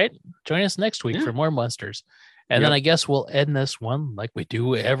week, right? Join us next week for more Munsters, and then I guess we'll end this one like we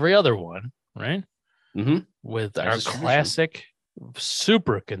do every other one, right? With our classic,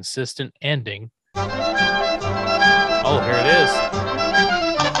 super consistent ending. Oh, here it is.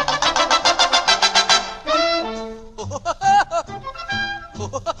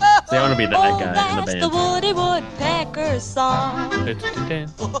 See, I want to be that guy in the band. The Woody Woodpecker's song.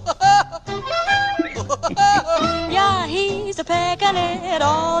 Yeah, he's a pecking it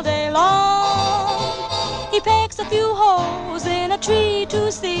all day long. He pecks a few holes in a tree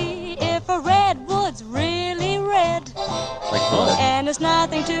to see if a redwood's really red. And it's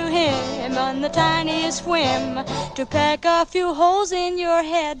nothing to him on the tiniest whim to peck a few holes in your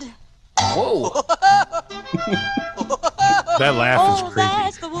head. Whoa. That laugh is creepy.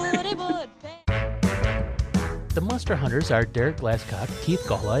 That's the Woody Woodpecker. The Monster Hunters are Derek Glasscock, Keith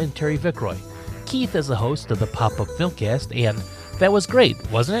Galla, and Terry Vickroy. Keith is the host of the Pop-Up Filmcast, and that was great,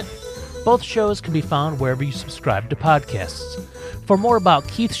 wasn't it? Both shows can be found wherever you subscribe to podcasts. For more about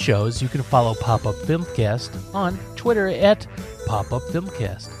Keith's shows, you can follow Pop-Up Filmcast on Twitter at Pop-Up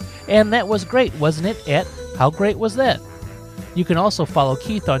Filmcast. And that was great, wasn't it? At How Great Was That? You can also follow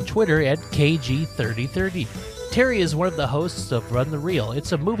Keith on Twitter at KG3030. Terry is one of the hosts of Run the Reel.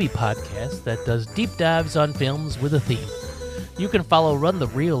 It's a movie podcast that does deep dives on films with a theme. You can follow Run the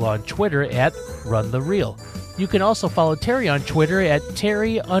Reel on Twitter at Run the Reel. You can also follow Terry on Twitter at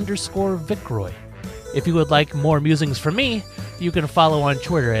Terry_Vickroy. If you would like more musings from me, you can follow on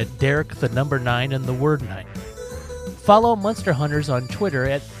Twitter at Derek9 and the word 9. Follow Monster Hunters on Twitter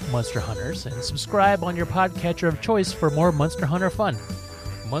at Monster Hunters and subscribe on your podcatcher of choice for more Monster Hunter fun.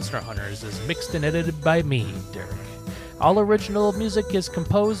 Monster Hunters is mixed and edited by me, Derek. All original music is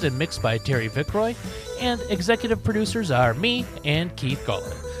composed and mixed by Terry Vickroy, and executive producers are me and Keith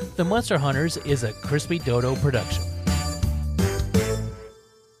Galla. The Monster Hunters is a Crispy Dodo production.